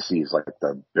those legacies like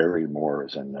the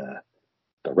Barrymores and the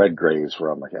Redgraves, where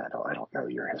I'm like, I don't know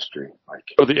your history. Like,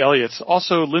 the Elliots.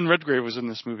 Also, Lynn Redgrave was in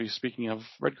this movie. Speaking of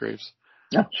Redgraves.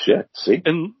 Oh shit! See,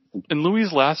 and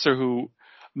Louise Lasser, who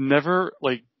never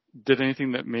did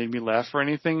anything that made me laugh or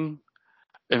anything,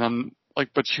 and I'm like,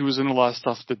 but she was in a lot of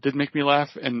stuff that did make me laugh,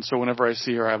 and so whenever I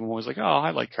see her, I'm always like, oh,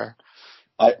 I like her.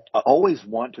 I always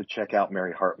want to check out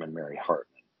Mary Hartman,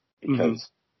 because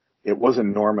it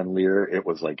wasn't Norman Lear. It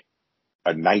was like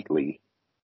a nightly,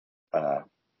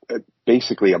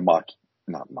 basically not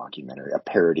mockumentary, a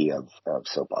parody of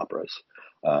soap operas.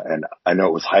 And I know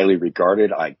it was highly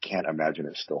regarded. I can't imagine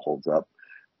it still holds up.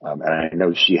 And I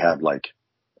know she had like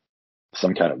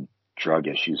some kind of drug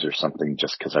issues or something,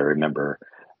 just because I remember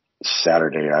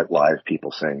Saturday Night Live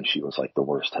people saying she was like the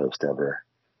worst host ever.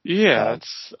 Yeah,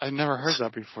 I never heard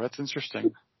that before. That's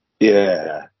interesting.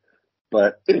 Yeah.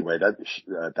 But anyway,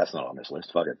 that's not on this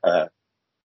list. Fuck it.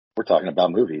 We're talking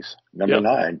about movies. Number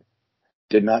 9.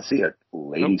 Did not see it.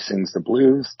 Lady Sings the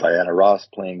Blues. Diana Ross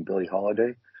playing Billie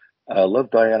Holiday. Love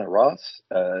Diana Ross.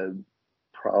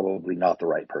 Probably not the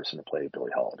right person to play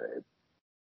Billie Holiday.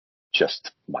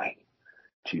 Just my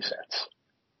 2 cents.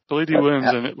 Billy D.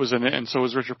 Williams was in it, and so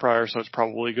was Richard Pryor, so it's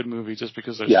probably a good movie just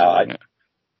because they're in it.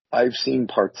 I've seen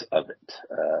parts of it.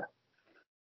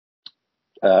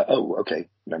 Okay.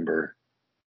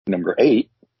 Number 8,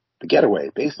 The Getaway,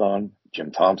 based on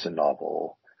Jim Thompson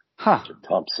novel. Huh. Jim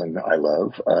Thompson, I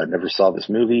love. Never saw this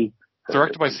movie.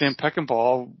 Directed by Sam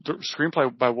Peckinpah,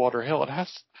 screenplay by Walter Hill. It has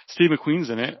Steve McQueen's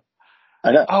in it.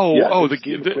 I know.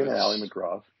 Steve McQueen and Ally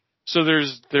McGraw. So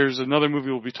there's another movie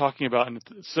we'll be talking about in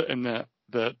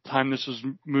the time this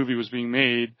movie was being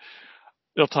made.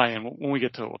 It'll tie in. When we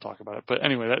get to it, we'll talk about it. But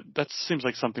anyway, that seems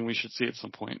like something we should see at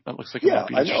some point. That looks like it might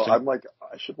be interesting. I know. I'm like,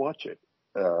 I should watch it.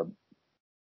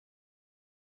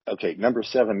 Okay, number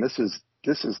 7. This is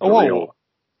the real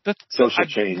social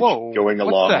change going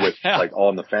along with like All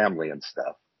in the Family and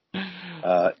stuff.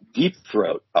 Deep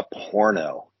Throat, a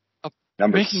porno.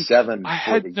 Number 7.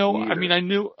 I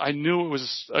knew it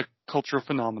was a cultural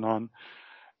phenomenon.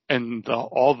 And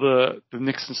all the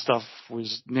Nixon stuff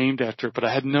was named after it, but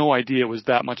I had no idea it was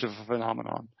that much of a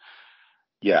phenomenon.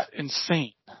 Yeah. It's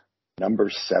insane. Number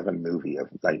 7 movie of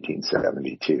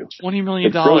 1972. $20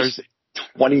 million.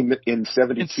 in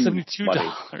 72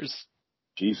 dollars.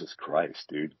 Jesus Christ,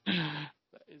 dude.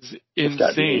 It's insane. It's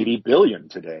got $80 billion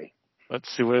today. Let's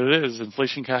see what it is.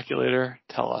 Inflation calculator,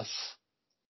 tell us.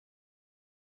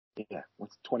 Yeah,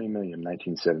 what's $20 million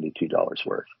 1972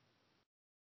 worth?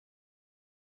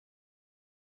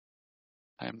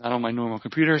 I am not on my normal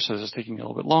computer, so this is taking a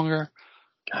little bit longer.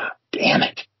 God damn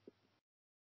it.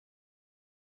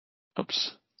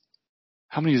 Oops.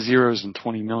 How many zeros in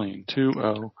 20 million?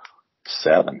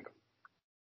 7.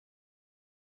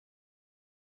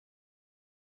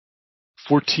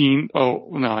 14. Oh,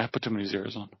 no, I put too many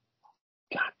zeros on.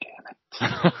 God damn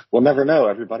it. We'll never know,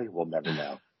 everybody. We'll never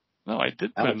know. No, I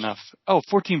did put enough. Oh,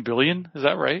 14 billion? Is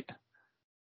that right?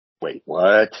 Wait,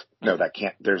 what? No, that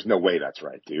can't. There's no way that's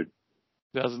right, dude.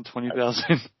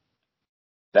 20,000.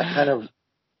 That kind of.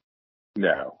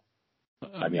 No.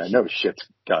 I mean, I know shit's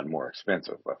gotten more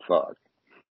expensive, but fuck.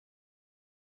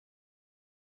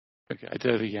 Okay, I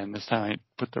did it again. This time I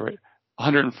put the right.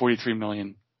 143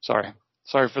 million. Sorry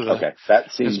for the. Okay,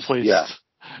 that seems misplaced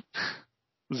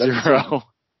zero.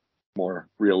 More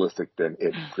realistic than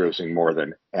it grossing more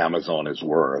than Amazon is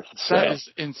worth. So. That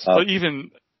is but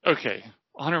even okay.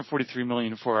 143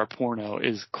 million for a porno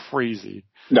is crazy.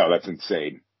 No, that's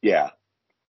insane. Yeah.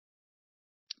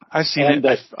 I've seen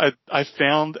it. I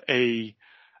found a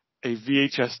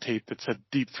VHS tape that said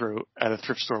Deep Throat at a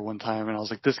thrift store one time, and I was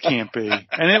like, this can't be.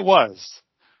 And it was.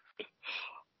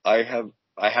 I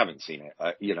haven't seen it.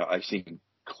 I've seen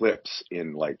clips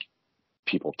in like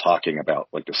people talking about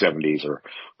like the 70s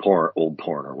or old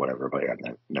porn or whatever, but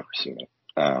I've never seen it.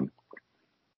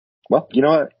 Well, you know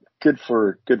what? Good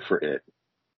for it.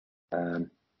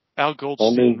 Al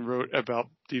Goldstein wrote about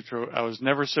Deep Throat, I was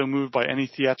never so moved by any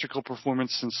theatrical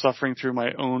performance since suffering through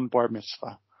my own bar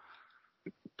mitzvah.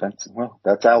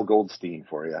 That's Al Goldstein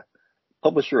for you.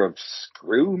 Publisher of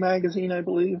Screw magazine, I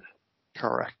believe.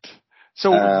 Correct.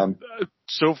 So,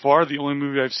 so far, the only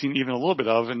movie I've seen even a little bit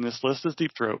of in this list is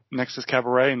Deep Throat. Next is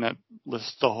Cabaret, and that list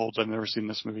still holds. I've never seen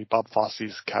this movie, Bob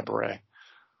Fosse's Cabaret.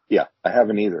 Yeah, I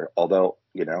haven't either. Although,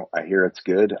 I hear it's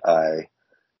good.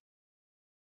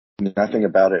 Nothing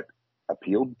about it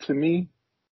appealed to me,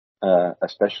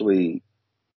 especially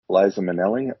Liza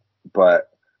Minnelli. But,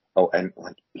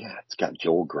 it's got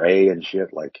Joel Grey and shit,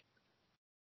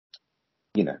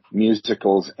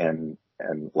 musicals and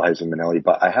Liza Minnelli.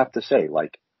 But I have to say,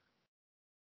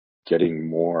 getting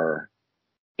more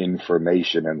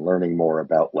information and learning more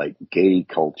about gay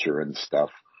culture and stuff,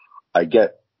 I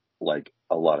get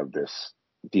a lot of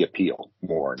the appeal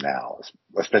more now,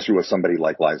 especially with somebody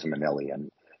like Liza Minnelli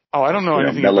and I don't know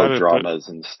anything about it, melodramas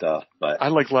and stuff. But I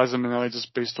like Liza Minnelli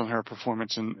just based on her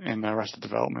performance in Arrested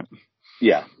Development.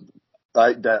 Yeah,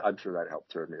 I'm sure that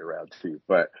helped turn me around too.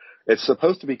 But it's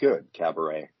supposed to be good,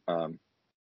 Cabaret. And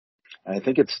I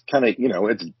think it's kind of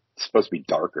it's supposed to be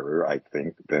darker, I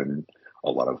think, than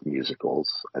a lot of musicals.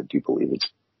 I do believe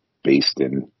it's based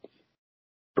in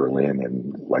Berlin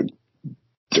and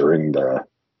during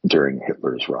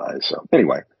Hitler's rise. So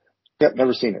anyway,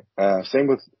 never seen it. Same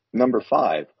with number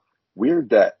 5. Weird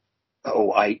that.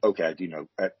 I do know.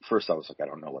 At first, I was like, I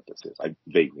don't know what this is. I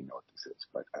vaguely know what this is,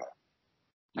 but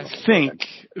I think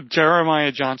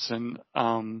Jeremiah Johnson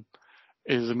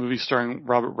is a movie starring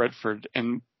Robert Redford,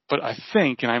 but I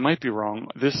think, and I might be wrong,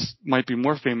 this might be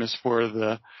more famous for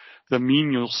the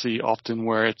meme you'll see often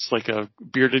where it's like a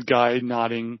bearded guy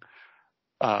nodding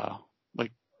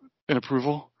in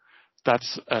approval.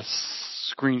 That's a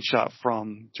screenshot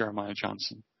from Jeremiah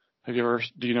Johnson. Do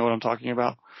you know what I'm talking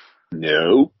about?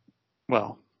 No.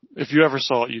 Well, if you ever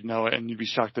saw it, you'd know it, and you'd be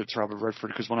shocked that it's Robert Redford,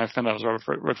 because when I found out it was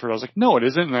Robert Redford, I was like, no, it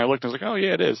isn't. And I looked and I was like, oh,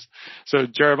 yeah, it is. So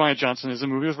Jeremiah Johnson is a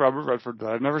movie with Robert Redford that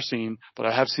I've never seen, but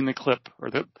I have seen the clip, or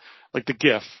the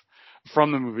GIF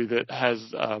from the movie that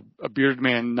has a bearded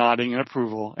man nodding in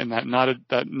approval, and that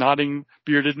nodding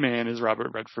bearded man is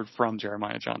Robert Redford from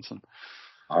Jeremiah Johnson.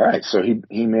 All right, so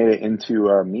he made it into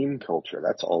meme culture.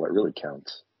 That's all that really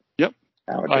counts. Yep.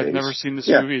 Nowadays. I've never seen this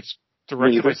movie. It's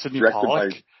directed by Sidney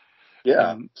Pollack.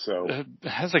 So it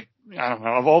has I don't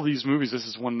know, of all these movies, this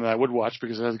is one that I would watch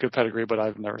because it has a good pedigree, but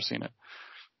I've never seen it.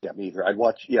 Yeah, me either. I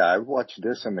watched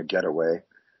this and The Getaway.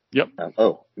 Yep.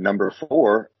 Number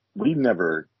 4, we've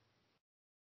never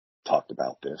talked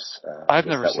about this. I've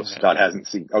never seen it. Scott hasn't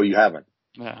seen. Oh, you haven't?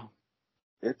 No.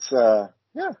 It's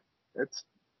it's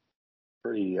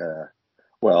pretty.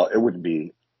 Well, it wouldn't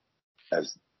be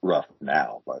as rough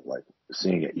now, but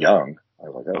seeing it young, I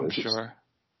was like, oh, I'm sure.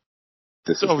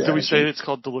 Did we say it's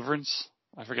called Deliverance?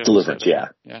 I forget. Deliverance, yeah.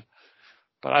 Yeah.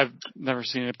 But I've never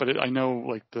seen it, but I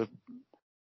know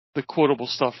the quotable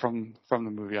stuff from the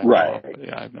movie. Right. But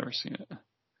yeah, I've never seen it.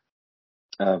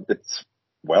 It's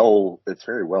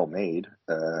very well made.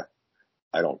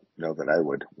 I don't know that I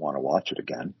would want to watch it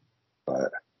again,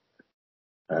 but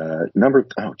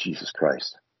Jesus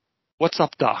Christ. What's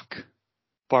Up, Doc?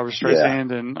 Barbra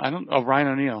Streisand and Ryan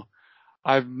O'Neal.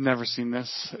 I've never seen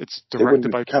this. It's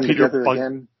directed by Peter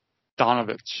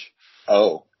Bogdanovich.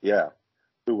 Oh, yeah.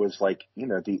 Who was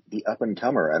the up and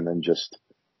comer and then just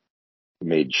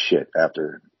made shit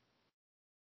after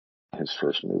his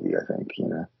first movie, I think,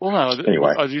 Well, no.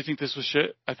 Anyway. Do you think this was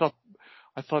shit? I thought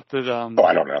that,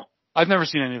 I don't know. I've never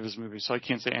seen any of his movies, so I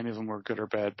can't say any of them were good or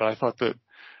bad, but I thought that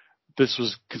this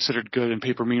was considered good and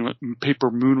Paper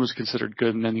Moon was considered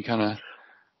good, and then he kind of...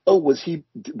 Oh, was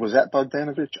that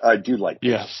Bogdanovich? I do like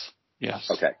this. Yes.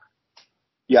 Okay.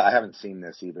 Yeah, I haven't seen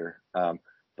this either. But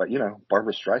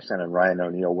Barbra Streisand and Ryan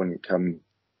O'Neal wouldn't come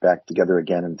back together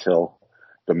again until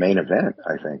the main event,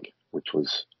 I think, which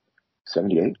was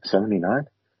 78, 79.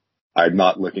 I'm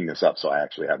not looking this up, so I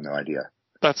actually have no idea.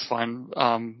 That's fine.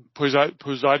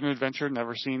 Poseidon Adventure,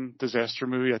 never seen. Disaster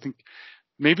movie. I think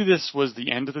maybe this was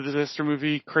the end of the disaster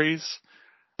movie craze.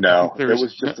 No, it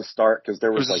was just a start, because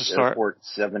there was Airport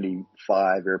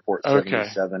 75, Airport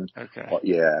 77. Okay. Well,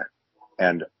 yeah.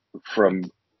 And from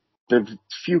the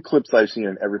few clips I've seen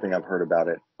and everything I've heard about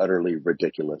it, utterly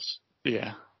ridiculous.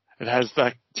 Yeah. It has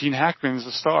Gene Hackman's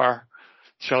the star.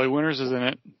 Shelley Winters is in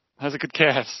it. Has a good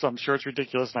cast, so I'm sure it's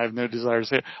ridiculous, and I have no desire to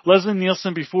say it. Leslie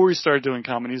Nielsen before he started doing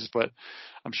comedies, but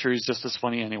I'm sure he's just as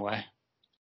funny anyway.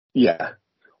 Yeah.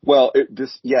 Well,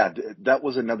 that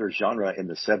was another genre in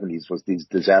the 70s, was these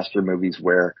disaster movies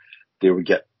where they would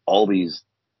get all these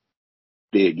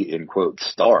big, in quote,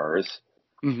 stars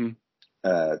to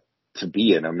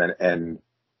be in them. And,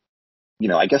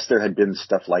 I guess there had been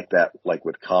stuff like that,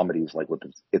 with comedies, with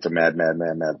It's a Mad, Mad,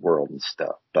 Mad, Mad World and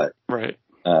stuff. But right.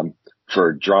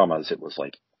 for dramas, it was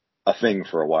like a thing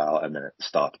for a while, and then it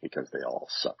stopped because they all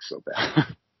suck so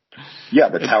bad. Yeah,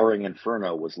 the Towering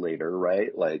Inferno was later, right?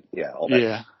 Like, yeah, all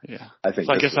that. Yeah. I think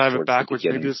So I guess I have it backwards.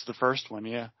 Maybe this this is the first one,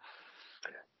 yeah.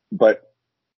 But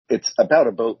it's about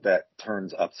a boat that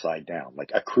turns upside down,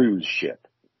 like a cruise ship.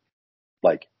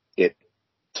 Like, it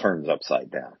turns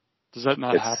upside down. Does that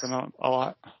not happen a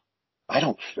lot? I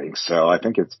don't think so. I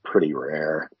think it's pretty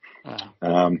rare.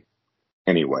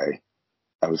 Anyway,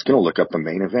 I was going to look up the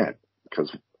main event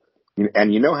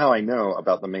and you know how I know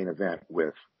about the main event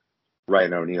with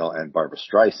Ryan O'Neal and Barbra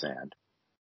Streisand,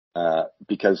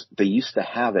 because they used to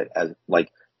have it as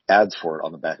like ads for it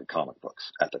on the back of comic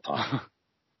books at the time.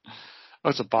 Oh,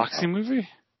 it's a boxing movie?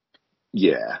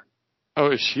 Yeah.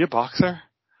 Oh, is she a boxer?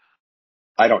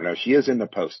 I don't know. She is in the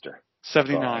poster.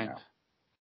 79.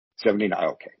 79.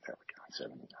 Okay, there we go.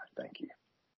 79. Thank you.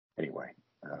 Anyway,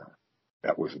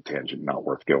 that was a tangent not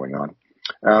worth going on.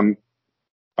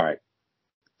 All right.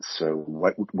 So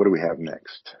what do we have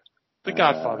next? The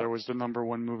Godfather was the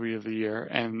 #1 movie of the year,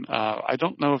 and I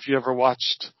don't know if you ever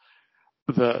watched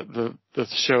the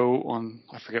show on,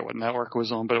 I forget what network it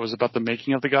was on, but it was about the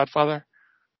making of The Godfather.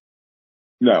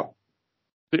 No.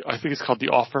 I think it's called The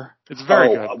Offer. It's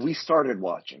very good. We started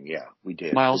watching. Yeah, we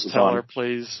did. Miles Teller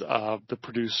plays the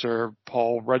producer,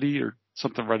 Paul Ruddy or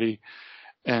something Ruddy.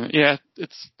 And yeah,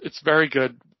 it's very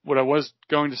good. What I was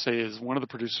going to say is one of the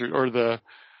producers, or the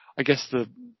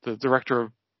director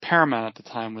of Paramount at the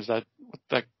time was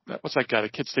what's that guy? The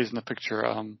kid stays in the picture.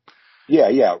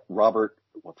 Yeah. Robert,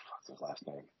 what the fuck's his last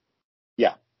name?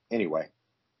 Yeah. Anyway.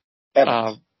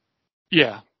 Evans.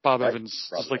 Bob right? Evans.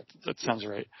 Robert Just like that sounds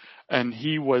right. And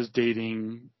he was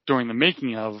dating during the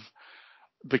making of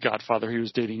The Godfather. He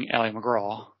was dating Ally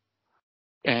McGraw,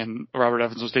 and Robert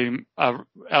Evans was dating Ally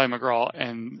McGraw.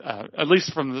 And at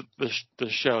least from the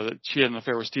show, that she had an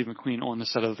affair with Steve McQueen on the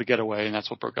set of The Getaway, and that's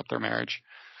what broke up their marriage.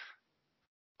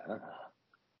 So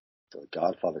The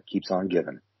Godfather keeps on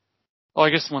giving. Oh, I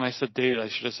guess when I said dated, I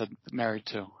should have said married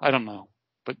to. I don't know,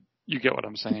 but you get what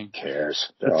I'm saying. Who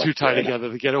cares? The two tie together.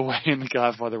 The Getaway and The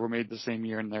Godfather were made the same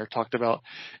year, and they're talked about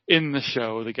in the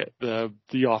show.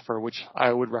 The Offer, which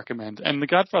I would recommend, and The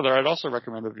Godfather I'd also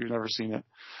recommend if you've never seen it.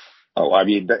 Oh, I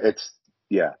mean,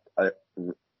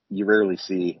 you rarely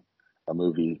see a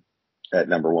movie at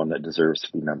 #1 that deserves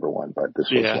to be #1, but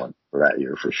this was one for that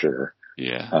year for sure.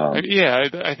 Yeah,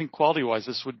 I think quality-wise,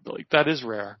 this would that is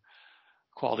rare.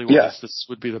 Quality-wise, this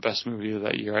would be the best movie of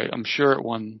that year. I'm sure it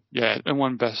won. Yeah, it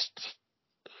won best.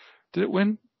 Did it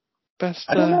win best?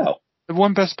 I don't know. It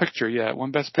won Best Picture. Yeah, it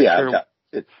won Best Picture.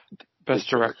 Best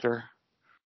Director.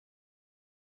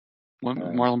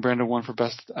 Marlon Brando won for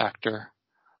Best Actor.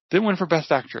 Didn't win for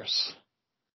Best Actress.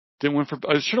 I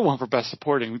should have won for Best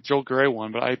Supporting. Joel Grey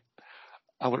won, but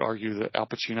I would argue that Al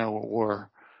Pacino or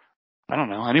I don't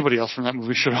know, anybody else from that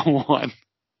movie should have won.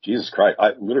 Jesus Christ.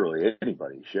 Literally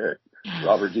anybody should.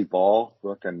 Robert Duvall,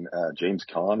 fucking James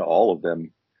Caan, all of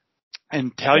them.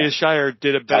 And Talia Shire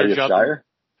did a better job Shire?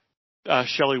 than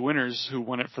Shelley Winters, who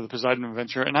won it for The Poseidon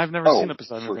Adventure. And I've never seen The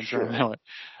Poseidon Adventure. Sure. I know it.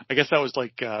 I guess that was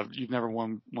like, you've never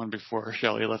won one before,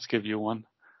 Shelley. Let's give you one.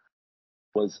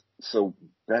 So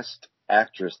Best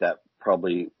Actress, that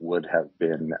probably would have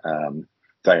been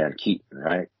Diane Keaton,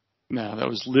 right? No, that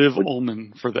was Liv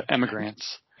Ullmann for The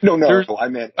Emigrants. No, I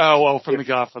meant. Oh, well, from The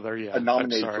Godfather, yeah.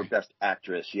 Nominated for Best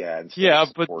Actress, yeah. Yeah,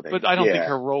 but I don't think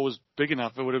her role was big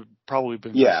enough. It would have probably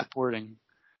been Best Supporting.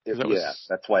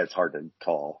 That's why it's hard to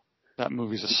call. That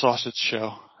movie's a sausage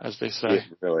show, as they say.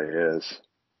 It really is.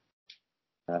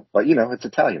 But, it's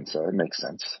Italian, so it makes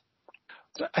sense.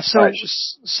 So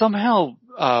somehow,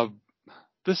 I'm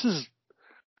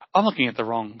looking at the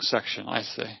wrong section, I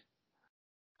say.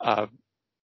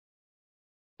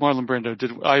 Marlon Brando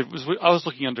I was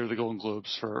looking under the Golden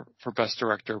Globes for Best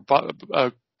Director.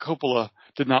 Coppola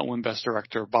did not win Best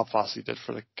Director. Bob Fosse did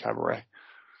for The Cabaret.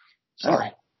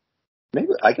 Sorry. Maybe,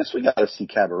 I guess we got to see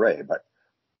Cabaret, but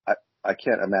I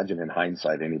can't imagine in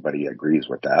hindsight anybody agrees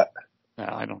with that. No,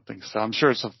 I don't think so. I'm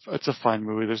sure it's a fine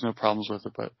movie. There's no problems with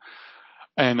it,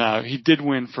 and he did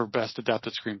win for Best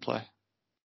Adapted Screenplay.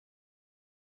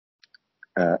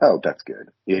 That's good.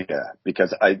 Yeah,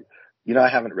 because I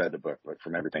haven't read the book, but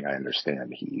from everything I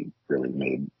understand, he really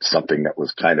made something that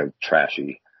was kind of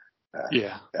trashy,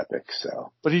 epic.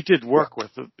 So, but he did work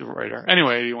with the writer.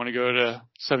 Anyway, you want to go to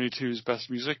 72's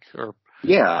Best Music or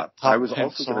I was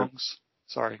also songs?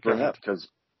 Sorry, bring up because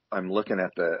I'm looking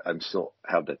at I still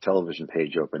have the television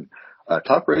page open.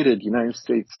 Top rated United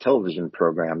States television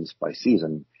programs by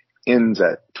season ends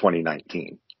at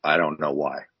 2019. I don't know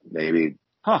why. Maybe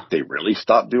they really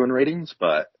stopped doing ratings,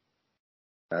 but.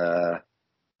 Let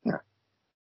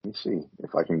me see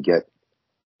if I can get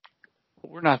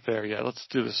We're not there yet. Let's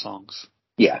do the songs.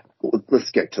 Yeah, let's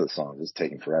get to the songs. It's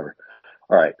taking forever.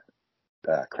 All right.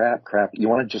 Crap. You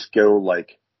want to just go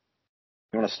like,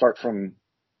 you want to start from,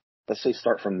 let's say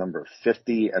start from number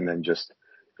 50 and then just,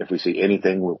 if we see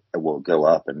anything, we'll go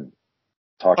up and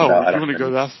talk about. Oh, you want to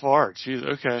go that far? Jeez,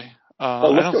 okay.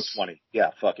 Let's go 20.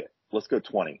 Yeah, fuck it. Let's go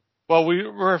 20. Well,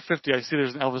 we're at 50. I see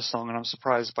there's an Elvis song, and I'm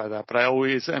surprised by that. But I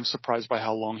always am surprised by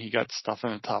how long he got stuff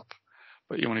in the top.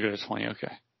 But you want to go to 20,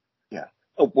 okay? Yeah.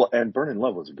 Oh well, and "Burning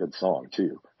Love" was a good song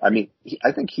too. I mean,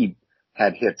 I think he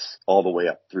had hits all the way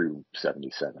up through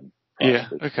 77. Yeah.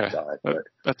 Okay.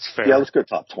 That's fair. Yeah, let's go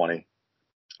top 20.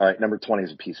 All right, number 20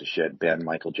 is a piece of shit. Banned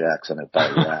Michael Jackson at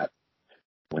that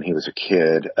when he was a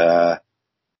kid.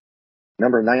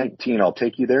 Number 19, "I'll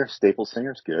Take You There." Staple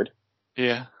Singers, good.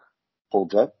 Yeah.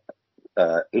 Holds up.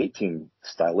 18,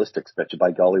 "Stylistics," "Bet You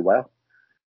by Golly Wow."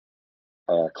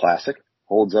 Classic.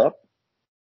 Holds up.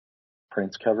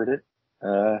 Prince covered it.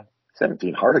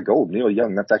 17, "Heart of Gold," Neil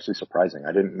Young. That's actually surprising.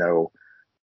 I didn't know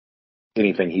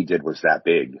anything he did was that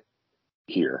big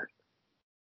here.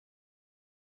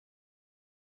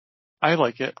 I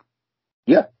like it.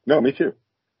 Yeah, no, me too.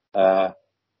 "If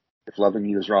Loving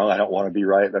You Is Wrong, I Don't Want to Be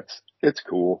Right." It's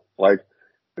cool. Like,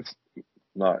 it's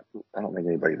not, I don't think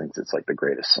anybody thinks it's like the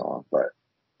greatest song, but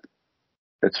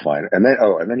it's fine. And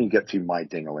then you get to "My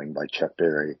Ding-a-Ling" by Chuck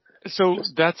Berry. So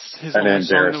that's his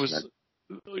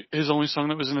only song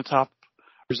that was in the top,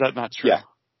 or is that not true? Yeah.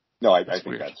 No, I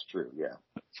think that's true. Yeah.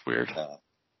 It's weird.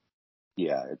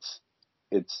 Yeah,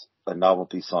 it's a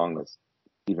novelty song that's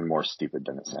even more stupid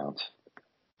than it sounds.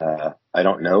 I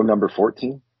don't know. Number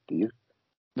 14. Do you?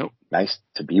 Nope. "Nice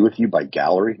to Be With You" by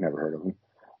Gallery. Never heard of them.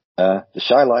 The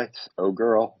Shy-Lights. "Oh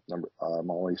Girl." I'm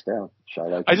always down.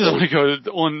 Shy-Lights. I just want to go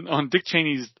on Dick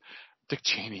Cheney.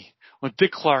 On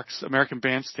Dick Clark's American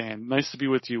Bandstand, "Nice to Be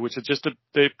With You," which had just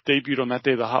debuted on that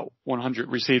day, the Hot 100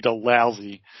 received a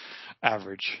lousy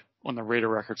average on the Radar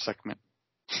Records segment.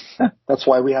 That's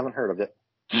why we haven't heard of it.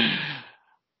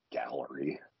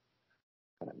 Gallery.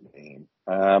 What a name.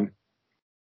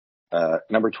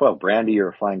 Number 12, "Brandy, You're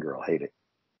a Fine Girl." Hate it.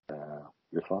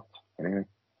 Your thoughts? Anything?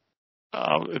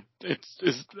 I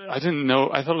didn't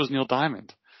know. I thought it was Neil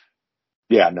Diamond.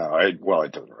 Yeah, no. It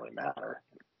doesn't really matter.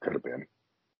 Could have been.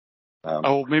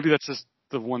 Maybe that's just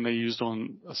the one they used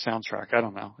on a soundtrack. I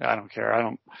don't know. I don't care. I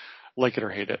don't like it or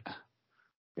hate it.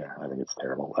 Yeah, I think it's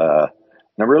terrible.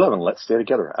 Number 11, "Let's Stay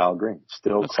Together." Al Green.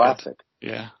 Still That's classic. Good.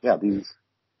 Yeah. Yeah, these.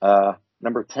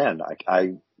 Number 10,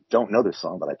 I don't know this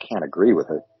song, but I can't agree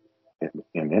with it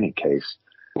in any case.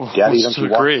 "Daddy, Don't You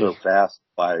Walk So Fast"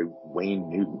 by Wayne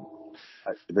Newton.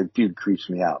 The dude creeps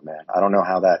me out, man. I don't know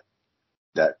how that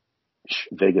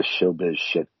Vegas showbiz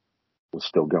shit was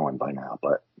still going by now,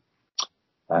 but,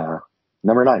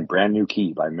 number 9, "Brand New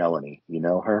Key" by Melanie. You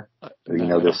know her? Or you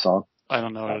know this song? I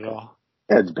don't know it at all.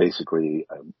 It's basically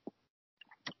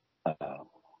a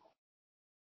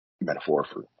metaphor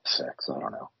for sex. I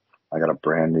don't know. "I got a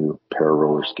brand new pair of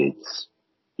roller skates.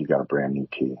 You got a brand new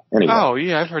key." Anyway. Oh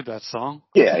yeah, I've heard that song.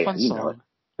 Yeah, it's a fun you song. know it.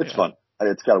 It's fun.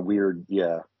 It's got a weird,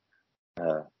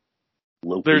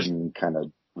 loping kind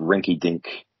of rinky-dink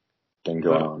thing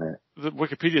going on there. The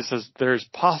Wikipedia says there's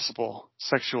possible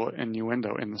sexual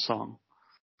innuendo in the song.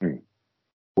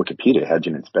 Wikipedia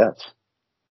hedging its bets.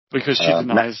 Because she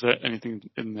denies anything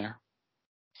in there.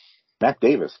 Mac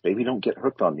Davis, "Baby Don't Get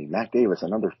Hooked on Me." Mac Davis,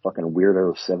 another fucking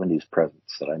weirdo 70s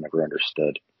presence that I never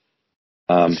understood.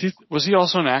 Was he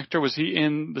also an actor? Was he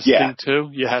in the Sting too?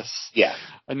 Yes. Yeah.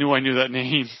 I knew that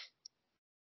name.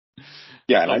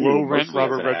 Yeah, and I Low Rent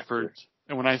Robert Redford. Redford.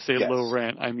 And when I say low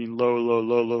rent, I mean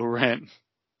low rent.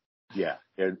 Yeah,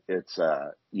 it's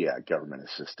government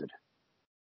assisted.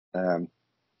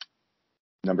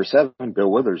 Number 7,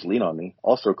 Bill Withers, "Lean on Me."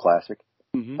 Also classic.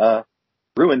 Mm-hmm.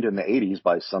 Ruined in the 80s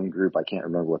by some group. I can't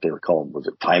remember what they were called. Was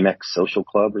it Timex Social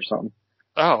Club or something?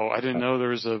 Oh, I didn't know there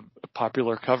was a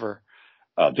popular cover.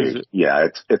 Dude, yeah,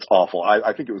 it's awful.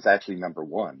 I think it was actually number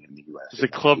 1 in the U.S. Is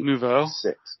it Club Nouveau?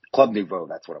 Club Nouveau,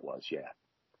 that's what it was, yeah.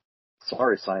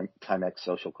 Sorry, Timex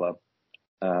Social Club.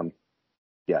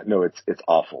 Yeah, no, it's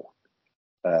awful.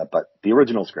 But the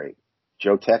original's great.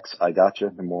 Joe Tex, "I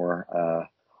Gotcha," the more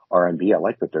R&B. I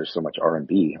like that there's so much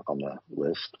R&B on the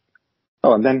list.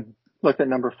 Oh, and then look at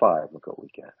number 5. Look what we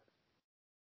get.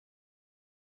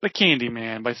 The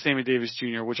Candyman by Sammy Davis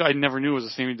Jr., which I never knew was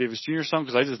a Sammy Davis Jr. song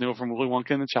because I just knew it from Willy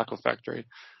Wonka and the Chocolate Factory.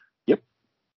 Yep.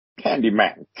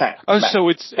 Candyman. Oh, so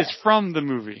it's from the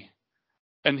movie.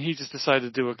 And he just decided to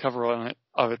do a cover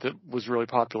of it that was really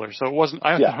popular. So it wasn't,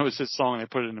 I thought it was his song and they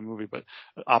put it in the movie, but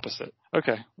opposite.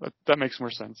 Okay. That makes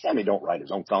more sense. Sammy don't write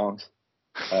his own songs.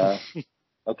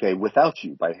 Okay. "Without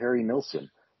You" by Harry Nilsson.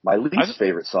 my least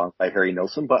favorite song by Harry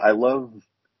Nilsson, but I love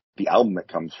the album it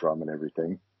comes from and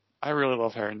everything. I really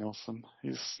love Harry Nilsson.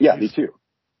 Me too.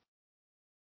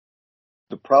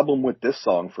 The problem with this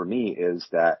song for me is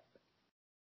that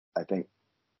I think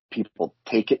people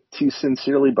take it too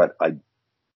sincerely, but I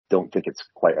don't think it's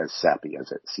quite as sappy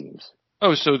as it seems.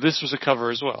 Oh, so this was a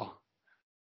cover as well?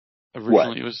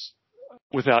 Originally it was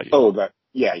Without You. Oh,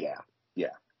 yeah.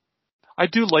 I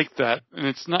do like that, and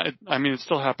it's not, I mean, it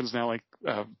still happens now, like,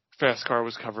 Fast Car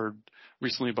was covered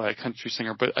recently by a country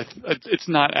singer, but it's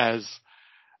not as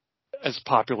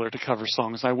popular to cover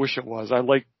songs. I wish it was. I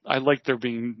like there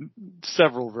being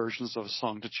several versions of a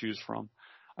song to choose from.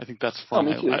 I think that's fun.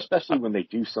 Me too, especially when they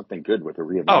do something good with a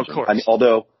reimagining. Oh, of course. I mean,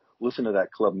 although, listen to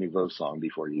that Club Nouveau song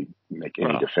before you make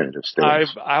any definitive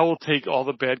statements. I will take all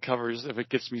the bad covers if it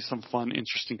gets me some fun,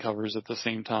 interesting covers at the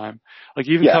same time. Like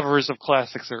even covers of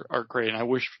classics are great, and I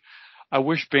wish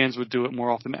bands would do it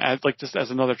more often, like just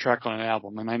as another track on an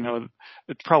album. And I know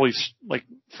it's probably like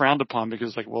frowned upon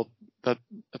because like, well,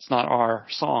 that's not our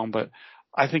song, but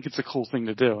I think it's a cool thing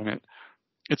to do, and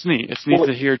it's neat. It's neat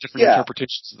to hear different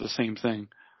interpretations of the same thing.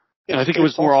 And I think it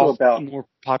was more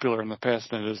popular in the past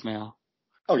than it is now.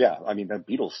 Oh yeah, I mean the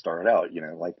Beatles started out,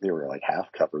 like they were like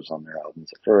half covers on their albums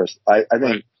at first. I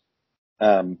think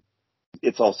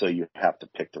it's also you have to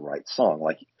pick the right song.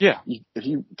 Like if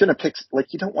you're gonna pick,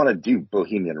 like you don't want to do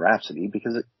Bohemian Rhapsody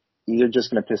because you're just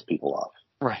gonna piss people off.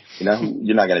 Right.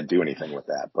 You're not gonna do anything with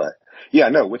that. But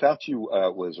Without You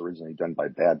was originally done by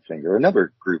Badfinger,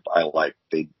 another group I like.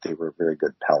 They were very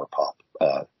good power pop,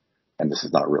 and this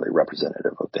is not really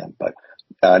representative of them. But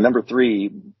number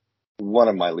 3. One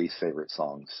of my least favorite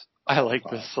songs. I like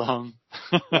this song.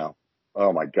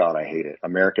 Oh my God, I hate it.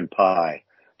 American Pie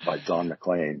by Don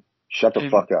McLean. Shut the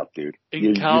fuck up, dude.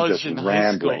 In college and high school,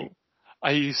 rambling.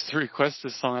 I used to request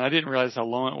this song, and I didn't realize how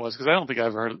long it was because I don't think I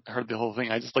ever heard the whole thing.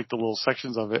 I just liked the little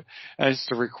sections of it. And I used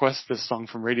to request this song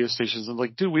from radio stations and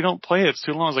like, dude, we don't play it. It's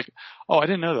too long. I was like, oh, I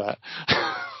didn't know that.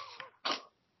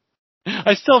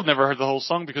 I still have never heard the whole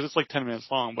song because it's like 10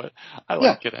 minutes long, but I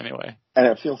like it anyway. And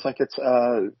it feels like it's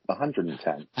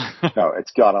 110. No, it's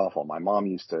god awful. My mom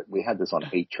we had this on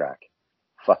 8-track.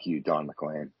 Fuck you, Don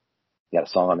McLean. He had a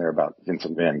song on there about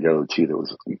Vincent Van Gogh too that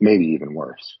was maybe even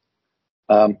worse.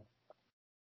 All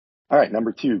right,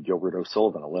 number 2, Gilbert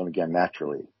O'Sullivan, Alone Again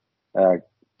Naturally.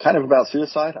 Kind of about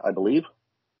suicide, I believe.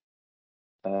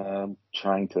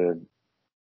 Trying to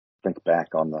think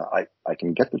back on I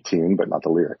can get the tune, but not the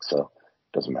lyrics, so it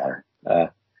doesn't matter.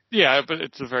 But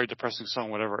it's a very depressing song,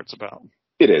 whatever it's about.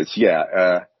 It is,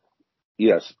 yeah.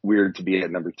 Yes, weird to be at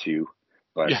number 2,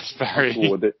 but yes, very. I'm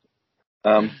cool with it.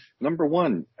 Number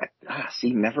 1,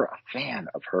 never a fan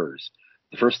of hers.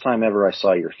 The first time ever I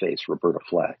saw your face, Roberta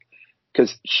Flack.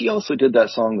 Because she also did that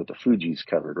song that the Fugees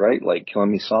covered, right? Like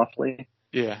Killing Me Softly.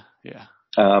 Yeah.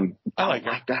 I don't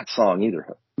like that song either.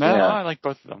 No, I like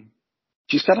both of them.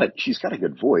 She's got a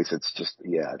good voice. It's just,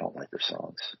 I don't like her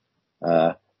songs.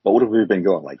 But what have we been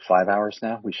going, like 5 hours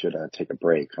now? We should take a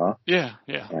break, huh? Yeah.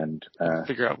 And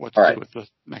figure out what to do with the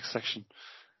next section.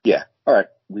 Yeah. All right.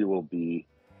 We will be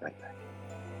right back.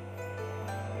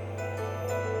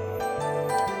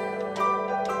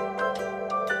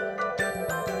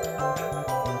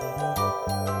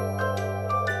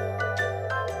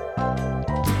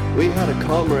 We had a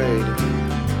comrade,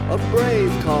 a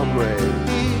brave comrade.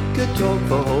 He could talk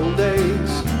for whole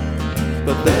days.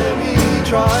 But then he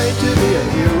tried to be a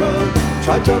hero,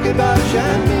 tried talking about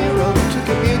Shamiro to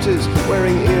commuters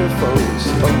wearing earphones.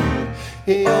 Oh,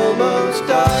 he almost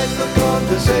died for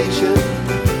conversation,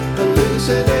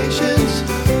 hallucinations,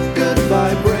 good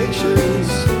vibrations.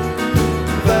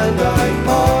 Van Dyke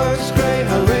Park's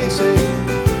Greyhound racing,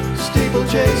 steeple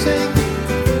chasing,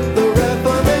 the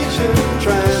Reformation,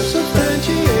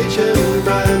 transubstantiation,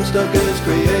 Bram Stoker's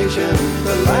creation,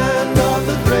 the land of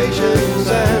the Thracians,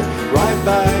 and right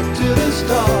back to the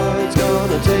start. It's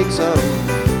gonna take some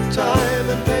time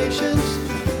and patience,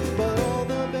 but all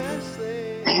the best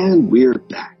things. And we're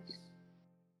back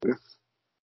with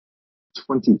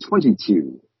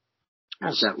 2022.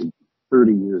 How's that?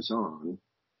 30 years on.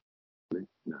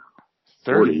 No.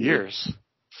 30 years.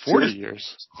 40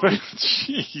 years.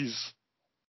 Jeez.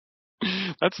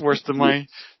 That's worse than my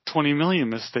 20 million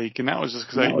mistake, and that was just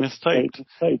because I mistyped.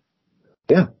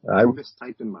 Yeah, I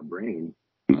mistyped in my brain.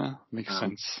 Makes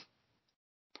sense.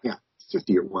 Yeah, it's just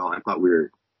I thought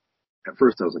at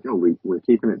first I was like, oh, we're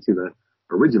keeping it to the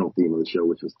original theme of the show,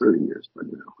 which was 30 years, but I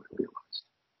realized.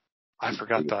 I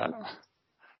forgot that.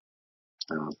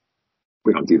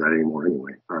 We don't do that anymore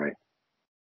anyway. All right.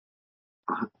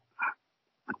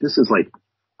 This is like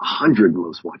 100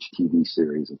 most watched TV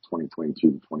series of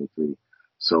 2022 to 23.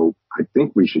 So I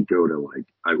think we should go to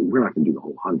we're not going to do the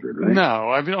whole 100, right?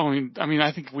 No, I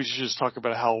think we should just talk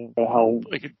about how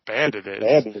bad it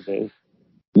is.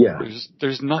 Yeah.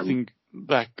 There's nothing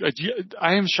that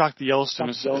I am shocked the Yellowstone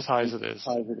is as high as it is.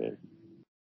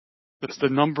 It's the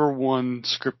number one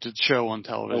scripted show on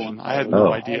television. I had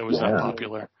no idea it was that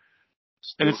popular.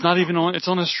 And it's not even it's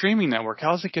on a streaming network.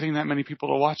 How is it getting that many people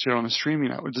to watch it on a streaming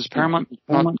network? Does Paramount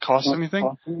not cost anything?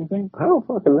 I don't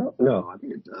fucking know. No, I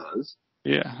think it does.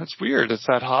 Yeah, that's weird. It's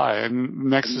that high. And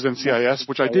next is NCIS,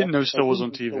 which I didn't know still was on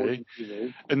TV.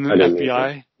 And then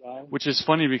FBI, which is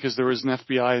funny because there was an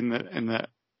FBI in the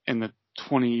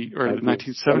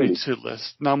 1972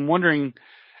 list. Now I'm wondering,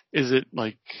 is it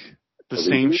like the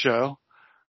same show?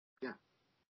 Yeah.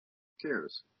 Who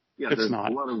cares? Yeah, it's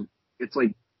not. It's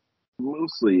like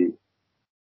mostly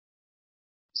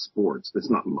sports. It's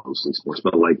not mostly sports,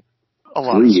 but like a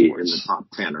lot of sports in the top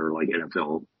 10 are like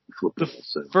NFL football.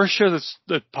 The first show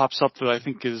that pops up that I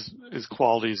think is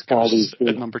quality is Ghosts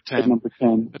at number 10.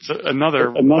 It's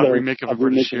another remake of a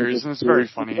British series, and it's very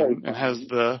funny. And it has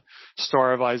the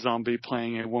star of iZombie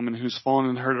playing a woman who's fallen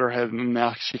and hurt her head, and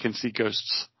now she can see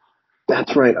ghosts.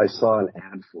 That's right. I saw an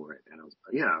ad for it, and I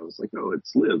was like, oh,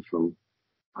 it's Liv from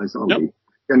iZombie. Yep.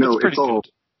 Yeah, no, it's all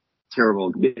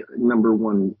terrible. Number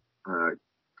one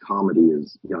comedy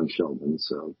is Young Sheldon,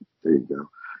 so there you go.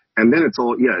 And then it's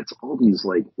all these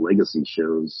like legacy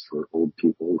shows for old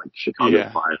people, like Chicago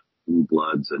Fire, Blue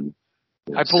Bloods, and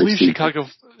I believe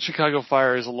Chicago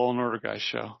Fire is a Law and Order guy's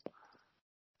show.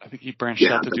 I think he branched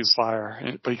out to do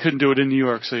Fire, but he couldn't do it in New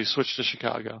York, so he switched to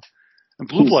Chicago. And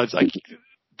Blue Bloods,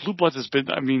 Blue Bloods has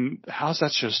been. I mean, how's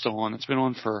that show still on? It's been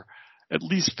on for at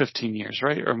least 15 years,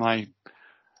 right? Or am I?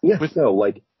 Yeah,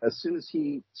 like as soon as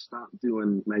he stopped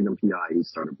doing Magnum PI, he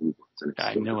started Blue Bloods.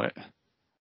 I knew it.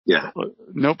 Yeah.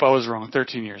 Nope, I was wrong.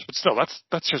 13 years, but still, that's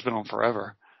just been on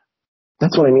forever.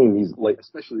 That's what I mean. These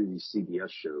especially these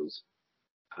CBS shows,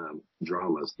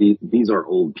 dramas. These are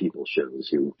old people shows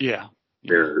who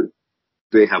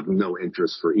they have no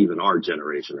interest for even our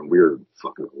generation, and we're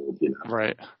fucking old, you know.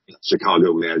 Right.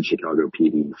 Chicago Med, Chicago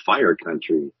PD, Fire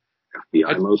Country,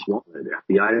 FBI Most Wanted,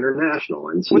 FBI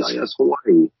International, NCIS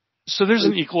Hawaii. So there's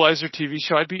an Equalizer TV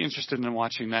show. I'd be interested in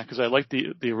watching that because I like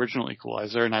the original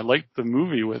Equalizer and I like the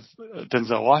movie with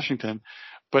Denzel Washington.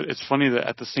 But it's funny that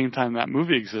at the same time that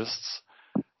movie exists,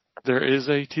 there is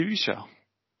a TV show.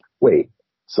 Wait,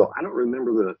 so I don't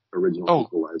remember the original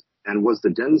Equalizer. And was the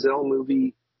Denzel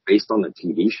movie based on the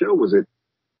TV show? Was it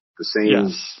the same?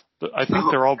 Yes, I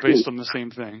think they're all based on the same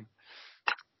thing.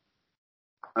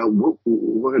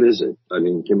 What is it? I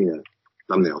mean, give me a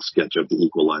thumbnail sketch of the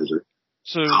Equalizer.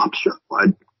 So, cop show?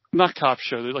 Not cop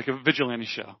show, like a vigilante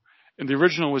show. And the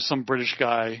original was some British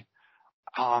guy.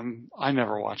 I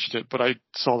never watched it, but I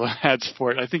saw the ads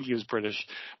for it. I think he was British.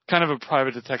 Kind of a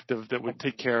private detective that would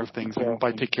take care of things. And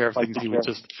by take care of things, he would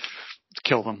just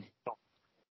kill them.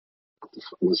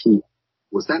 Was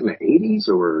that in the 80s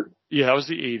or? Yeah, it was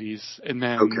the 80s. And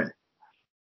then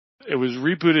it was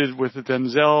rebooted with the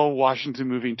Denzel Washington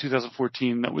movie in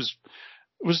 2014. It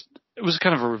was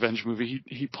kind of a revenge movie.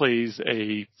 He plays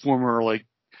a former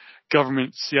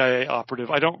government CIA operative.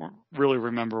 I don't really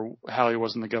remember how he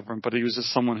was in the government, but he was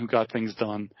just someone who got things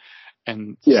done.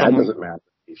 And it doesn't matter.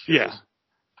 Yeah.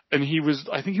 And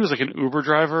I think he was like an Uber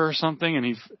driver or something.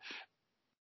 And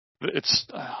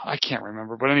I can't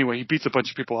remember, but anyway, he beats a bunch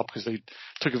of people up because they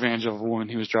took advantage of a woman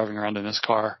he was driving around in his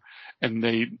car, and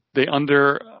they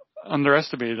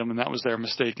underestimated him, and that was their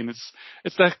mistake. And it's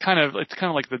kind of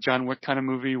like the John Wick kind of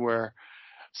movie where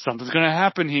something's going to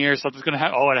happen here, something's going to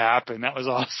happen. Oh, it happened. That was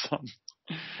awesome.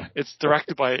 It's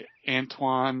directed by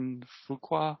Antoine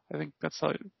Fuqua, I think that's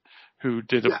who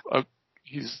did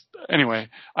anyway,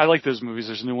 I like those movies.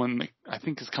 There's a new one that I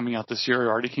think is coming out this year. It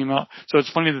already came out. So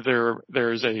it's funny that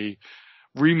there's a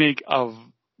remake of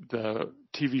the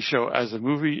TV show as a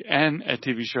movie and a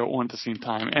TV show on at the same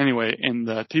time. Anyway, in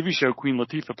the TV show, Queen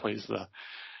Latifah plays the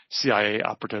CIA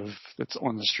operative that's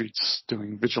on the streets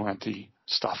doing vigilante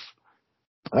stuff.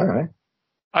 All right.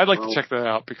 I'd like to check that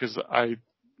out because I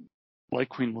like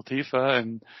Queen Latifah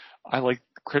and I like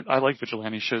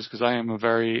vigilante shows because I am a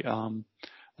very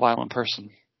violent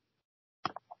person.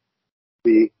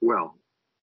 Well,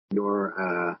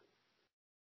 you're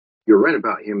right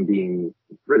about him being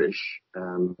British.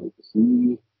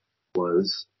 He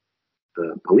was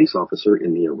the police officer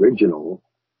in the original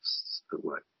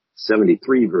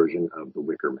 73 version of The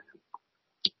Wicker Man.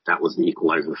 That was the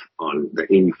Equalizer on the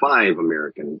 85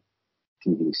 American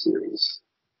TV series.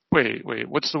 Wait,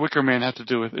 what's The Wicker Man have to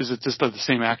do with? Is it just the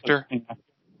same actor?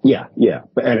 Yeah,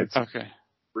 and it's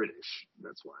British.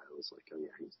 That's why I was like, oh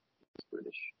yeah, he's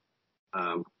British.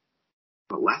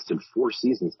 It lasted 4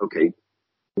 seasons. Okay.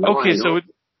 Okay, so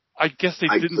I guess they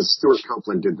didn't. So Stuart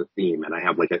Copeland did the theme, and I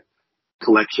have like a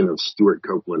collection of Stuart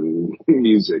Copeland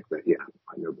music that,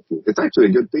 I know the theme. It's actually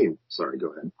a good theme. Sorry,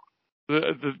 go ahead.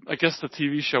 I guess the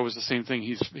TV show was the same thing.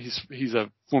 He's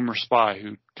a former spy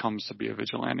who comes to be a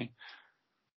vigilante.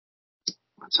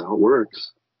 That's how it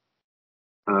works.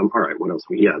 All right, what else?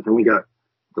 Then we got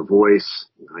The Voice,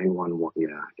 911.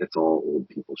 Yeah, it's all old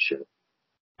people shit.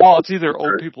 Well, it's either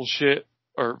old people shit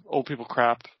or old people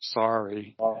crap.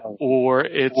 Sorry, or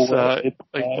it's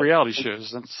like reality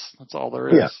shows. That's all there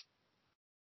is. Yeah.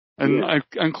 And I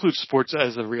include sports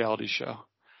as a reality show.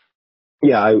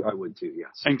 Yeah, I would too.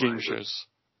 Yes. And game shows.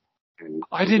 And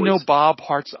I didn't know Bob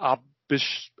Hart's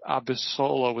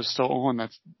Abisolo was still on.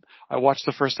 I watched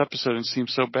the first episode and it seemed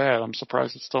so bad. I'm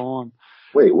surprised it's still on.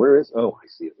 Wait, where is? Oh, I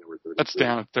see it. There were 33. That's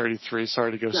down at 33.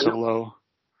 Sorry to go so low.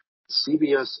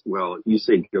 CBS. Well, you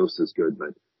say Ghost is good, but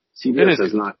CBS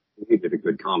has not made it a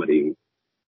good comedy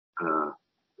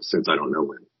since I don't know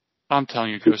when. I'm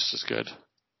telling you, Ghost is good.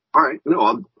 All right,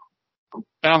 no,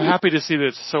 and I'm happy to see that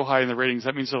it's so high in the ratings.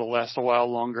 That means it'll last a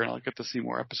while longer, and I'll get to see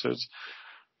more episodes.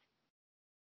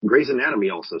 Grey's Anatomy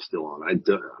also still on. I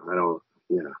don't.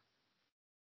 Yeah.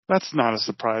 That's not a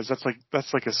surprise.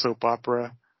 That's like a soap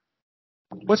opera.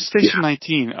 What's Station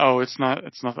 19? Oh, it's not.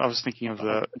 I was thinking of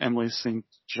the Emily St.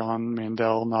 John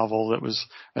Mandel novel.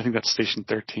 I think that's Station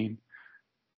 13.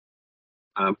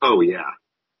 Oh yeah.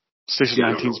 Station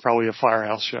 19 is probably a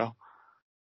Firehouse show.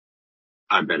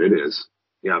 I bet it is.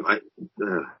 Yeah,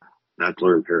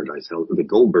 Bachelor in Paradise. The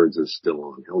Goldbergs is still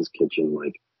on. Hell's Kitchen,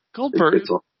 like Goldberg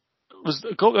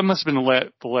that must have been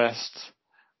the last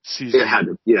season. It had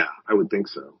to. Yeah, I would think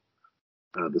so.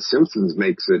 The Simpsons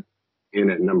makes it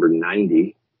in at number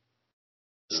 90.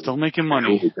 Still making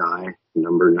money. Family Guy,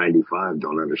 number 95.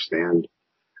 Don't understand.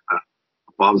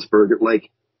 Bob's Burger.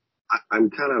 Like I'm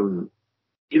kind of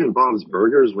even Bob's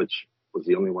Burgers, which was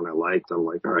the only one I liked. I'm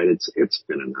like, all right, it's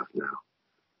been enough now.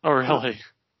 Oh, really?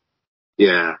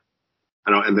 Yeah.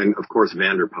 I know. And then, of course,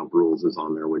 Vanderpump Rules is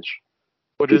on there, which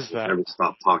what is that? I never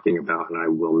stop talking about, and I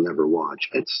will never watch.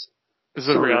 Is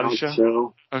it a reality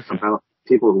show? Okay. About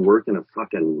people who work in a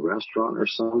fucking restaurant or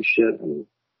some shit. And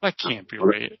that can't be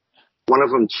right. One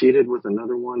of them cheated with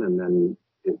another one, and then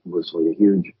it was like a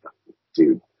huge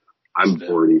dude. I'm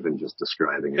bored even just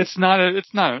describing it. It's not.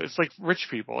 It's like rich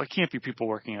people. It can't be people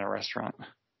working in a restaurant.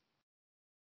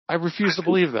 I refuse to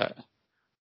believe that.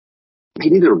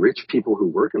 Maybe they're rich people who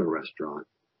work in a restaurant.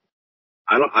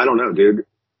 I don't know, dude.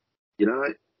 You know,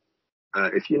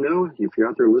 if you're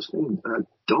out there listening,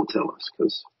 don't tell us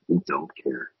because we don't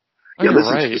care. Oh, yeah, this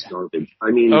is just garbage.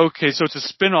 I mean, okay, so it's a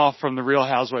spin-off from the Real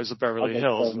Housewives of Beverly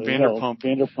Hills. And Vanderpump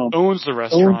owns the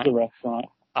restaurant.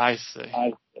 I see.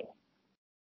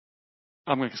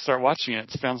 I'm going to start watching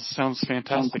it. It sounds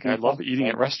fantastic. I love eating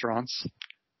at restaurants.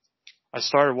 I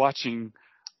started watching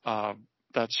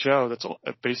that show that's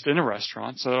based in a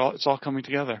restaurant, so it's all coming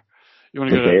together. You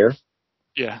want to go there?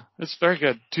 Yeah, it's very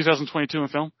good. 2022 in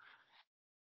film.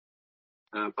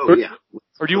 Yeah.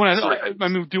 Or do you want to? I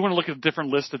mean, do you want to look at a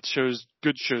different list that shows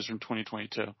good shows from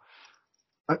 2022?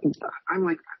 I'm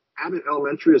like Abbott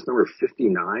Elementary is number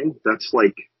 59. That's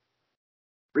like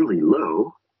really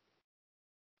low.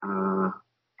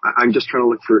 I'm just trying to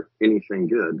look for anything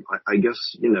good. I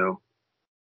guess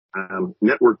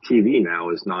network TV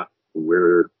now is not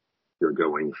where you're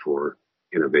going for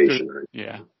innovation. Right?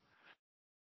 Yeah.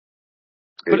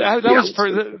 But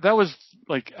that was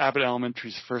like Abbott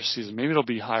Elementary's first season. Maybe it'll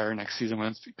be higher next season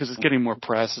because it's getting more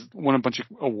press. It won a bunch of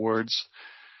awards.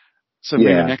 So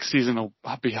maybe next season it'll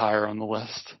be higher on the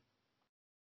list.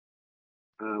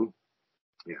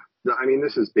 Yeah. I mean,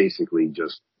 this is basically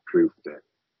just proof that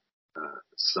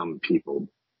some people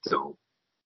don't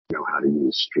know how to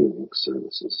use streaming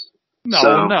services.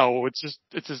 No. It's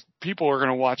just people are going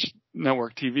to watch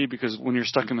network TV because when you're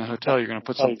stuck in the hotel, you're going to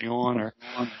put something on, or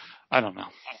I don't know.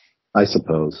 I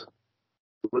suppose.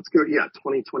 Let's go. Yeah,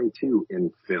 2022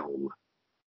 in film.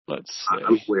 Let's see.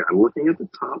 I'm looking at the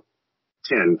top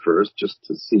 10 first, just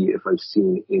to see if I've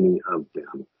seen any of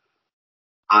them.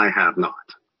 I have not.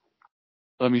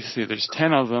 Let me see. There's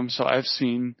 10 of them, so I've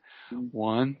seen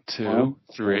 1, 2,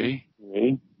 3,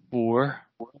 4,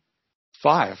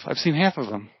 5. I've seen half of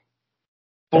them.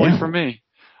 Only for me.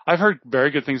 I've heard very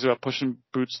good things about Puss in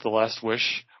Boots: The Last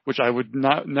Wish, which I would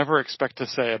never expect to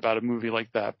say about a movie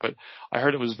like that, but I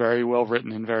heard it was very well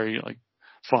written and very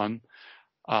fun.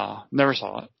 Never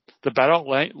saw it. The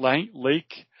Battle at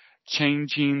Lake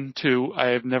Changjin 2, I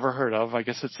have never heard of. I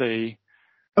guess it's a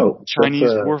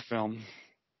Chinese war film.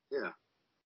 Yeah.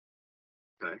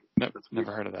 Okay.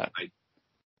 Never heard of that.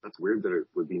 That's weird that it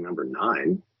would be number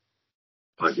 9.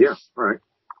 But yeah, all right.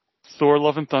 Thor: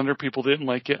 Love and Thunder, people didn't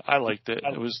like it. I liked it.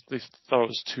 They thought it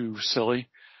was too silly.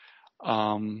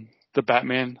 The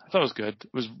Batman, I thought it was good.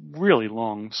 It was really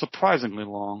long, surprisingly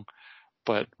long,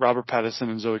 but Robert Pattinson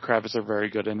and Zoe Kravitz are very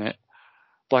good in it.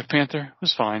 Black Panther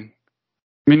was fine.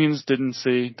 Minions didn't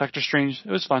see. Doctor Strange,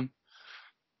 it was fun.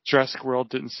 Jurassic World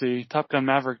didn't see. Top Gun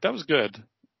Maverick, that was good.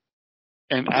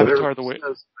 And Avatar the way.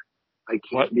 I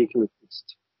can't be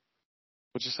convinced.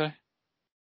 What'd you say?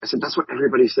 I said that's what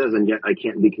everybody says, and yet I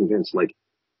can't be convinced. Like,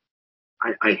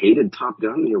 I hated Top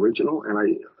Gun, the original, and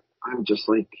I'm just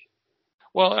like.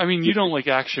 Well, I mean, you don't like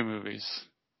action movies.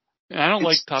 And I don't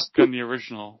like Top Gun, the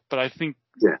original, but I think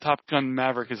Top Gun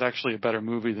Maverick is actually a better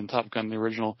movie than Top Gun, the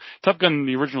original. Top Gun,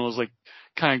 the original is like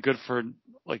kind of good for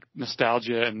like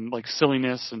nostalgia and like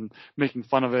silliness and making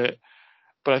fun of it.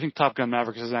 But I think Top Gun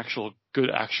Maverick is an actual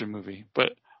good action movie.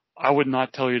 But I would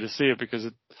not tell you to see it because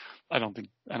I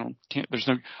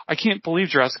can't believe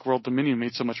Jurassic World Dominion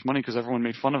made so much money because everyone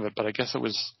made fun of it. But I guess it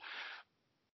was.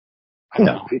 I don't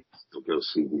know. People still go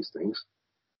see these things.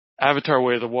 Avatar: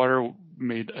 Way of the Water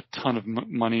made a ton of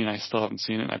money, and I still haven't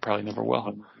seen it, and I probably never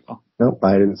will. Nope,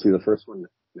 I didn't see the first one.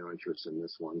 No interest in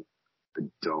this one. I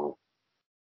don't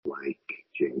like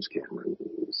James Cameron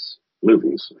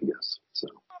movies, I guess. So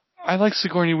I like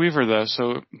Sigourney Weaver, though,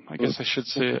 so I guess I should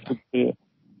see it.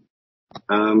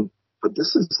 But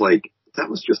this is like, that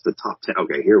was just the top 10.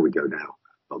 Okay, here we go now.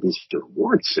 Oh, these are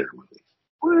award ceremonies.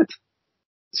 What?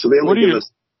 So they only give us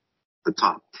the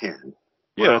top 10.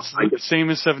 Yeah, it's the same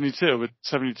as 72, but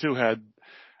 72 had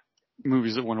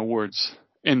movies that won awards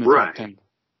in the top 10.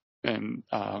 And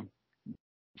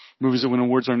movies that win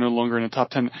awards are no longer in the top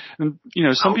 10. And, you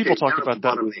know, some people talk about that. At the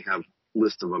bottom they have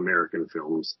list of American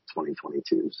films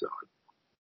 2022, so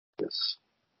yes.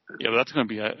 Yeah, but that's going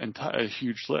to be a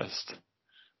huge list.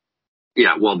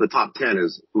 Yeah, well, the top 10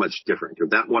 is much different,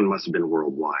 because that one must have been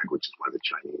worldwide, which is why the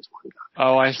Chinese one got it.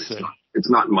 Oh, I see. It's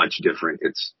not much different.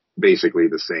 It's basically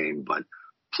the same, but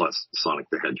plus Sonic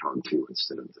the Hedgehog 2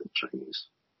 instead of the Chinese.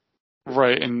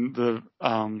 Right, and the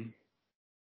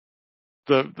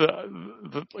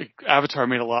like Avatar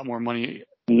made a lot more money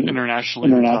internationally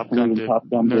than Top Gun did.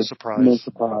 No surprise.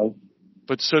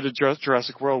 But so did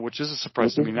Jurassic World, which is a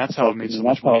surprise to me. That's how it made so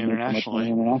much money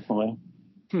internationally.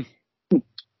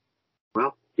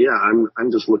 Well, yeah,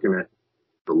 I'm just looking at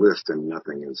the list and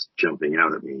nothing is jumping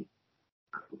out at me.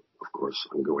 Of course,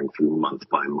 I'm going through month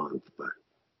by month, but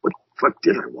what the fuck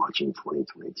did I watch in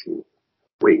 2022?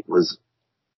 Wait, was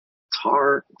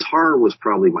Tar was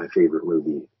probably my favorite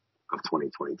movie of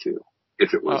 2022.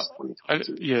 If it was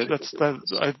 2022.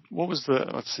 What was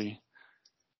let's see.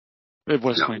 It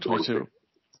was 2022.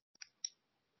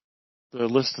 The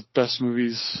list of best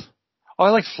movies. Oh, I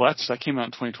like Fletch. That came out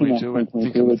in 2022. I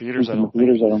think in the theaters, I don't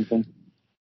think.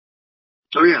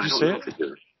 Oh, yeah. Did you see it?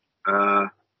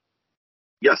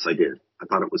 Yes, I did. I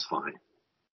thought it was fine.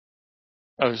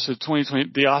 Oh, so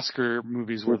 2020, the Oscar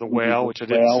movies were The Whale, which I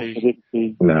didn't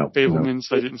see. No.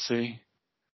 Fabelmans, I didn't see.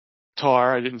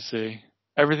 Tar, I didn't see.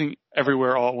 Everything,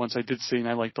 Everywhere, All at Once, I did see, and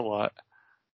I liked a lot.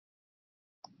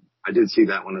 I did see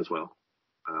that one as well.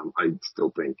 I still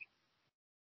think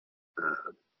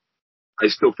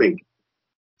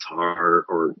Tar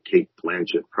or Cate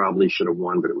Blanchett probably should have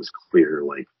won, but it was clear,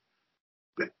 like,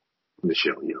 that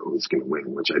Michelle Yeoh was going to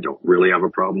win, which I don't really have a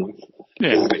problem with.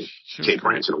 Yeah. Cate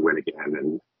Blanchett will win again,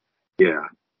 and yeah.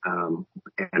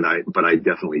 But I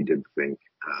definitely did think,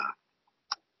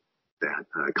 that,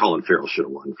 Colin Farrell should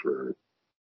have won for.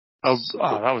 Oh,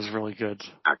 that was really good.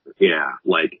 Actor. Yeah,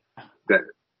 like that.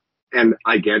 And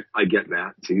I get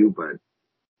that too, but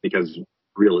because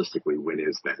realistically, when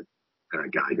is that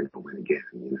guy going to win again?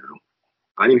 You know,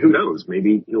 I mean, who knows?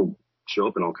 Maybe he'll show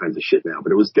up in all kinds of shit now.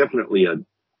 But it was definitely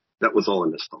that was all a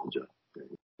nostalgia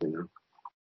thing, you know.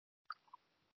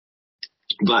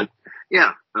 But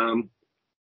yeah, I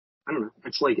don't know.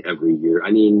 It's like every year. I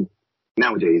mean,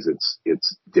 nowadays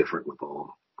it's different with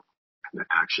all the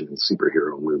action and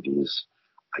superhero movies,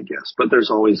 I guess. But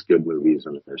there's always good movies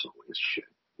and there's always shit,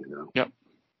 you know. Yep.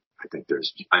 I think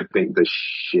the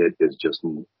shit is just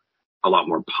a lot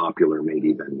more popular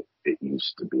maybe than it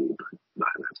used to be, but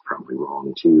that's probably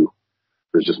wrong too.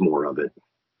 There's just more of it.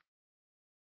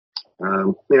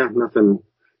 Yeah, nothing.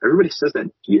 Everybody says that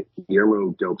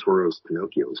Guillermo del Toro's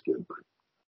Pinocchio is good, but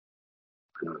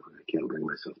I don't know. I can't bring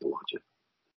myself to watch it.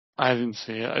 I didn't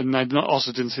see it, and I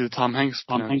also didn't see the Tom Hanks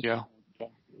Pinocchio.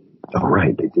 Oh,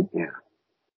 right, they did. Yeah,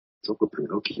 it's up with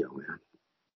Pinocchio, man.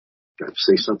 Got to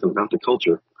say something about the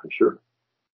culture, I'm sure.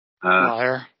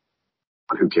 Liar.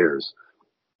 Who cares?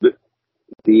 Okay,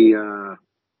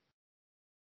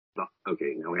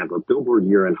 now we have the Billboard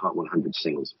year-end Hot 100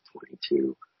 singles of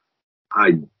 22.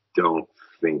 I don't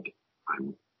think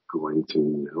I'm going to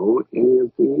know any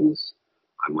of these.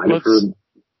 I might have heard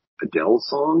Adele's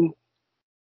song.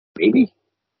 Maybe.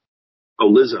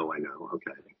 Oh, Lizzo, I know.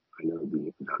 Okay. I know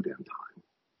the About Damn Time.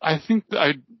 I think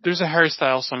there's a Harry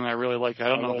Styles song I really like. I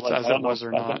don't know if it's As It Was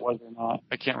or Not.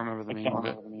 I can't remember the name of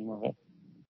it.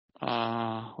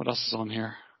 What else is on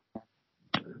here?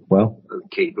 Well,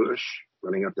 Kate Bush,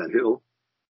 Running Up That Hill.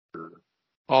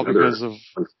 All because of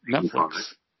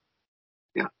Netflix.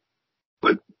 Yeah.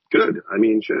 But good. I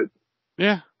mean, shit.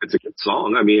 Yeah. It's a good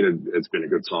song. I mean, it's been a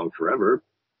good song forever.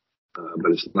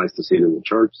 But it's nice to see it in the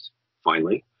charts,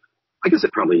 finally. I guess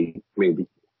it probably did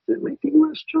it make the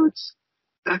U.S. charts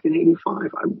back in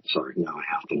 85? I'm sorry, now I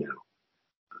have to know.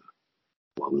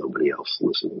 While nobody else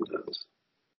listening does.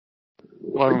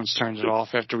 Well, everyone's turned it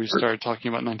off after we started talking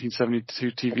about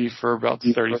 1972 TV for about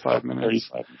 35 minutes.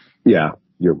 Yeah,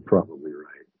 you're probably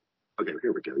right. Okay,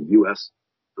 here we go. U.S.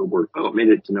 Billboard. Oh, it made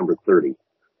it to number 30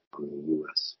 on the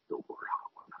U.S. Billboard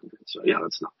Hot 100. So, yeah,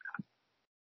 that's not bad.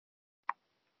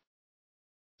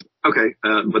 Okay,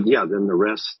 but yeah, then the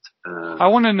rest. I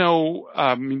want to know,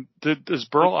 does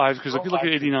Burl Ives, because if you look at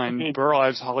 89, Burl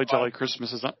Ives' Holly Jolly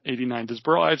Christmas is 89. Does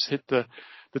Burl Ives hit the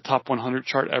top 100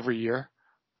 chart every year?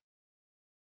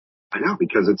 I know,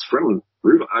 because it's from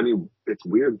Rudolph. I mean, it's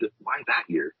weird. Why that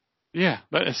year? Yeah,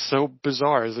 that is so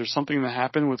bizarre. Is there something that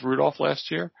happened with Rudolph last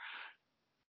year?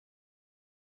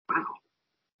 Wow.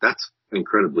 That's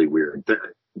incredibly weird.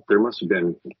 There must have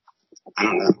been, I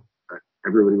don't know,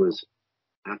 everybody was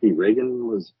happy Reagan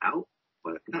was out,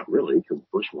 but not really, because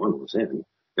Bush 1 was in.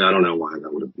 Yeah, I don't know why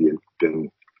that would have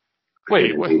been.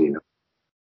 Wait.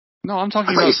 No, I'm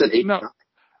talking about. You said 89. No,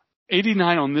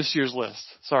 89 on this year's list.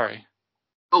 Sorry.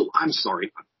 Oh, I'm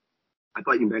sorry. I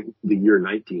thought you meant the year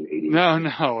 1989.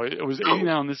 No, it was 89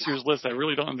 on this year's list. I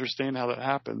really don't understand how that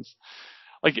happens.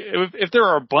 Like, if there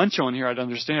are a bunch on here, I'd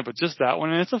understand, but just that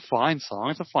one, and it's a fine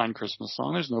song. It's a fine Christmas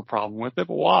song. There's no problem with it,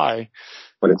 but why?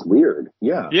 But it's weird.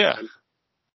 Yeah. Yeah.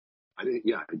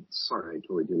 Sorry, I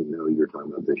totally didn't know you were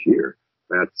talking about this year.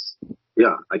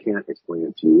 I can't explain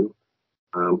it to you.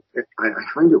 I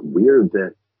find it weird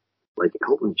that, like,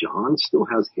 Elton John still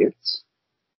has hits.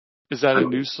 Is that a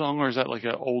new song, or is that like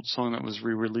an old song that was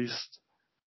re-released?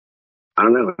 I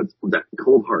don't know. It's that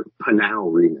Cold Heart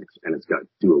Panal remix, and it's got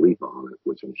Dua Lipa on it,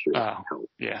 which I'm sure helped.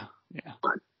 Yeah.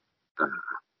 But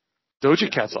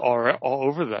Doja Cat's all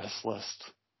over this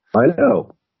list. I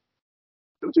know.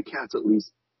 Doja Cat's at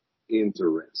least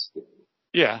interesting.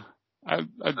 Yeah.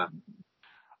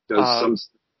 Does some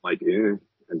stuff like and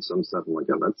some stuff I'm like,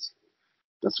 oh,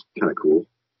 that's kind of cool.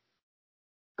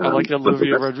 I like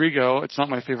Olivia Rodrigo. It's not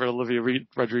my favorite Olivia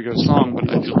Rodrigo song, but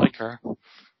I do like her.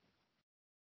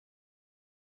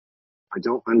 I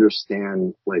don't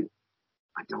understand, like,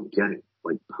 I don't get it.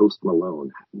 Like, Post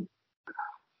Malone.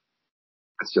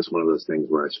 That's just one of those things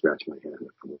where I scratch my head.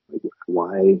 I'm like,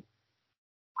 why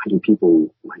do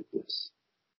people like this?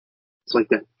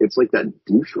 It's like that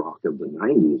douche rock of the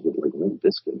 90s with, like, Limp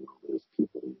Bizkit and all those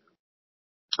people.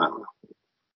 I don't know.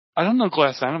 I don't know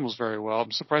Glass Animals very well.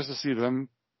 I'm surprised to see them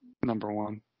number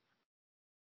 1.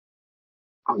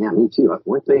 Oh, yeah, me too.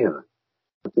 Weren't they an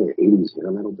 80s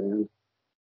hair metal band?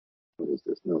 What is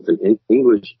this? No, it's an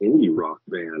English indie rock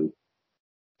band.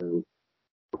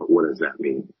 What does that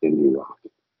mean, indie rock?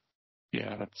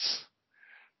 Yeah, that's...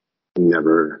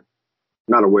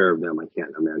 Not aware of them. I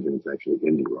can't imagine it's actually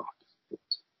indie rock.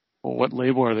 Well, what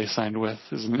label are they signed with?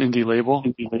 Is it an indie label?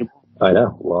 I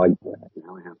know. Well,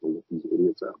 now I have to look these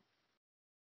idiots up.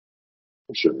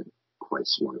 I'm sure they're quite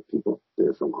smart people.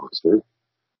 They're from Oxford.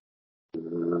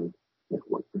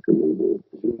 What record label?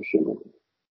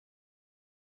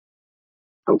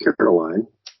 Oh, Caroline.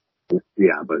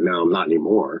 Yeah, but no, not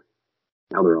anymore.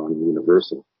 Now they're on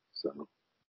Universal. So,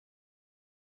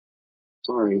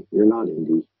 sorry, you're not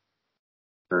indie.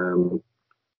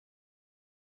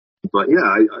 But yeah,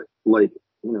 I like,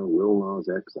 Lil Nas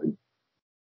X. I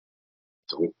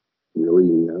don't really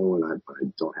know, and I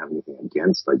don't have anything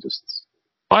against.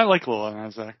 I like Lil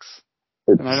Nas X,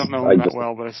 and I don't know him that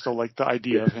well, but I still like the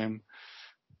idea of him.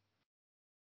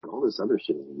 All this other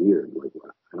shit is weird. Like,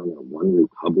 I don't know, One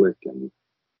Republic, and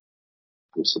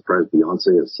I'm surprised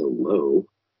Beyonce is so low.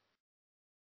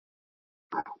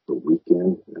 The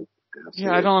Weeknd.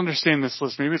 Yeah, I don't understand this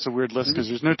list. Maybe it's a weird list because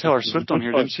there's no Taylor Swift on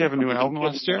here. Didn't she have a new album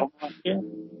last year?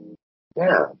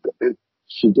 Yeah,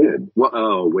 she did. Well,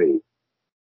 oh, wait.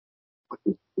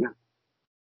 Yeah.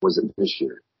 Was it this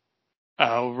year?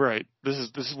 Oh, right. This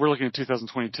is we're looking at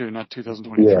 2022, not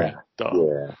 2023. Yeah. Duh.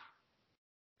 Yeah.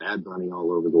 Bad Bunny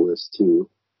all over the list too.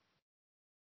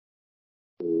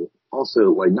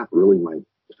 Also, like, not really my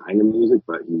kind of music,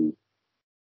 but he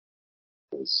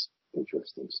was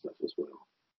interesting stuff as well.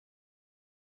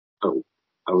 Oh,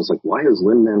 I was like, why is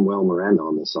Lin-Manuel Miranda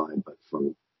on the side, but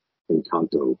from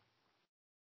Encanto?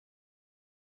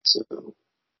 So,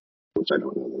 which I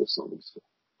don't know those songs,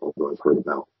 although I've heard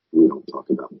about. We don't talk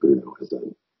about Bruno as a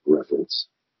reference.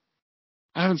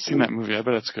 I haven't seen that movie. I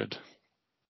bet it's good.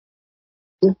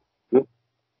 Yeah.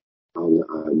 I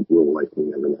will likely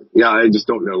never know. Yeah, I just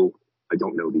don't know. I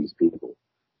don't know these people.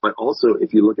 But also,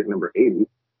 if you look at number 80,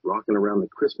 Rockin' Around the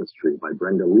Christmas Tree by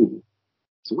Brenda Lee.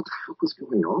 So what the hell was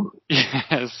going on?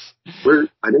 Yes.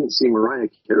 I didn't see Mariah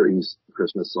Carey's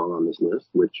Christmas song on this list,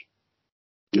 which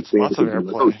it's lots of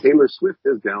airplay. Oh, Taylor Swift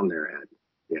is down there at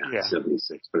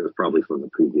 76, but it was probably from the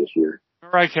previous year.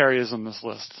 Mariah Carey is on this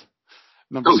list.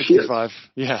 Number 65.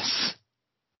 Yes.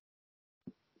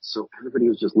 So everybody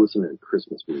was just listening to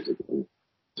Christmas music.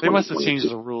 They must have changed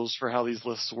the rules for how these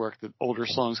lists work, that older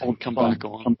songs can come back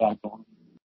on.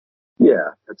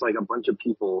 Yeah, it's like a bunch of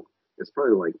people. It's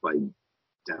probably like by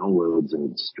downloads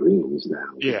and streams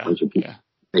now. Yeah. A bunch of people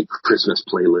make Christmas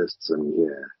playlists and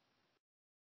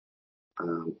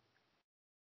all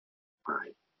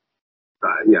right.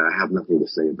 I have nothing to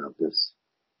say about this.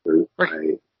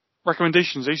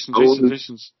 Recommendations.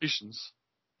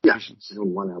 Yeah, I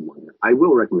don't want to have one. I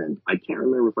will recommend. I can't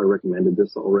remember if I recommended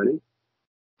this already,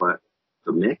 but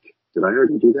The Mick. Did I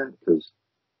already do that? Because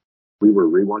we were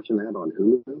rewatching that on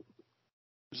Hulu.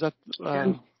 Is that?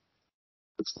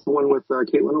 It's the one with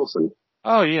Caitlin Olsen.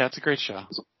 Oh yeah, it's a great show.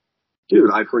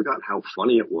 Dude, I forgot how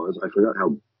funny it was. I forgot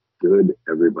how good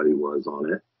everybody was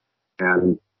on it,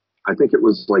 and I think it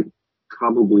was like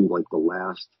probably like the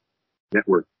last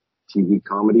network TV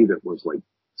comedy that was like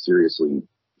seriously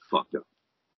fucked up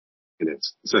in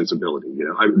its sensibility. You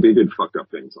know, they did fucked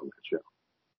up things on that show.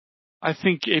 I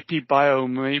think AP Bio,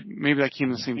 maybe that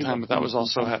came at the same time, but that was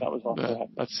also had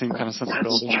that same kind of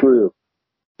sensibility. That's true.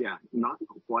 Yeah, not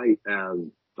quite as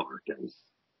dark as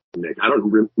Nick. I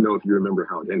don't know if you remember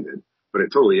how it ended, but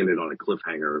it totally ended on a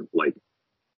cliffhanger. Like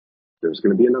there's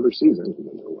going to be another season, and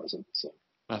then there wasn't. So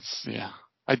I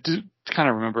do kind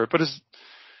of remember it, but it's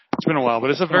been a while.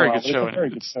 But it's a very good show,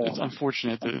 and it's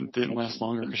unfortunate that it didn't last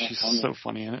longer because she's so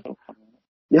funny in it.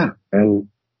 Yeah, and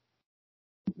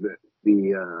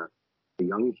the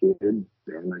young kid,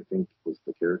 Ben, I think was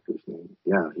the character's name.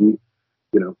 Yeah,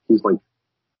 he's like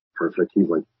perfect. He's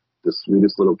like the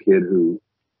sweetest little kid who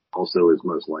also is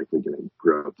most likely going to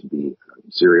grow up to be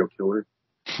a serial killer.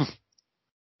 The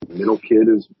middle kid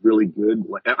is really good.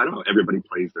 Like, I don't know. Everybody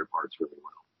plays their parts really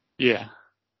well. Yeah.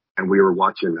 And we were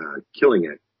watching Killing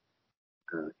It,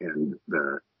 and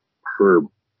her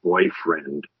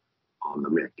boyfriend on the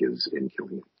Mick is in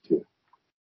Killing It too.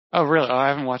 Oh, really? Oh, I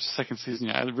haven't watched the second season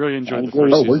yet. I really enjoyed the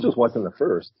first season. We're just watching the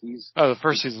first. The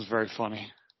first season's very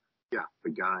funny. Yeah,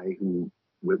 the guy who's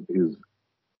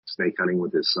snake hunting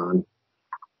with his son.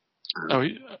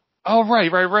 Right.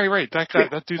 That guy,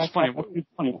 that dude's funny.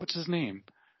 What's his name?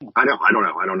 I don't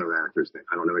know. I don't know the actor's name.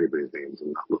 I don't know anybody's names.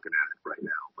 I'm not looking at it right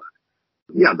now. But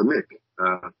yeah, the Mick.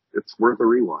 It's worth a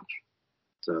rewatch.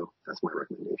 So that's my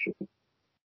recommendation.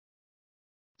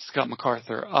 Scott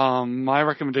MacArthur. My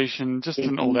recommendation, just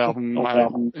an old album I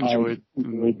enjoyed.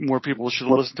 More people should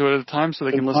listen to it at a time so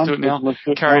they can listen to it now.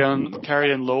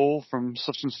 Carrie Ann Lowell from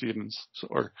Sufjan Stevens,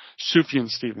 or Sufjan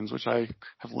Stevens, which I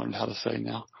have learned how to say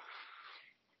now.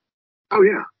 Oh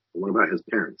yeah, the one about his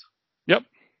parents. Yep.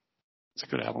 It's a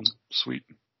good album. Sweet.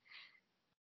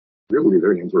 Really,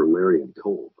 their names were Larry and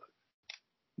Cole.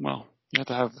 Well, you have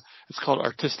to have, it's called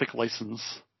artistic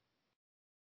license.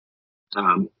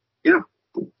 Yeah.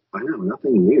 I know,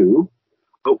 nothing new.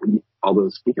 Oh, although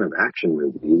speaking of action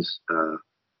movies,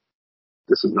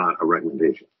 this is not a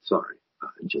recommendation. Sorry. I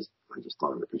just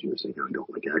thought of it because you were saying I don't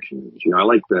like action movies. You know, I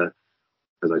like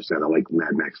as I said, I like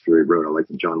Mad Max Fury Road. I like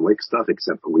the John Wick stuff,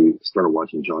 except we started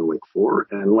watching John Wick 4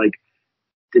 and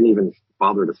didn't even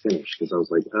bother to finish because I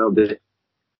was like, oh,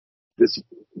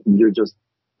 you're just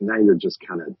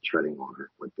kind of treading on her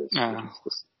with this.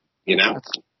 You know?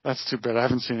 That's too bad. I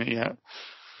haven't seen it yet.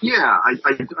 Yeah, I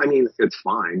mean, it's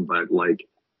fine, but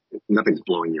nothing's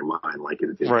blowing your mind like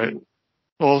it did. Right.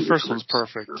 Well, the first one's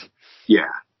perfect.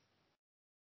 Yeah.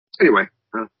 Anyway,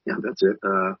 yeah, that's it.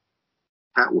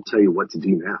 Pat will tell you what to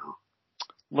do now.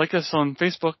 Like us on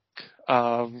Facebook,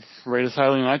 rate us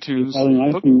highly on iTunes.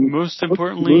 Most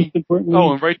importantly,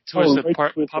 and write to us at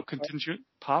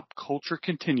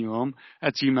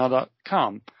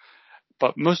popculturecontinuum@gmail.com.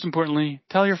 But most importantly,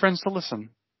 tell your friends to listen.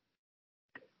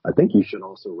 I think you should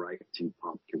also write to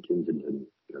Pop Contingent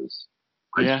because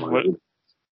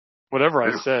whatever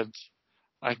I said,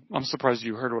 I'm surprised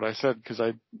you heard what I said because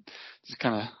I just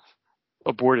kind of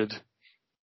aborted.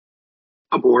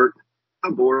 Abort.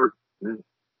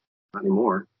 Not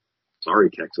anymore. Sorry,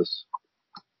 Texas.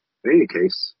 In any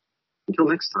case, until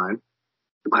next time,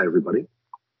 goodbye, everybody.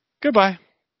 Goodbye.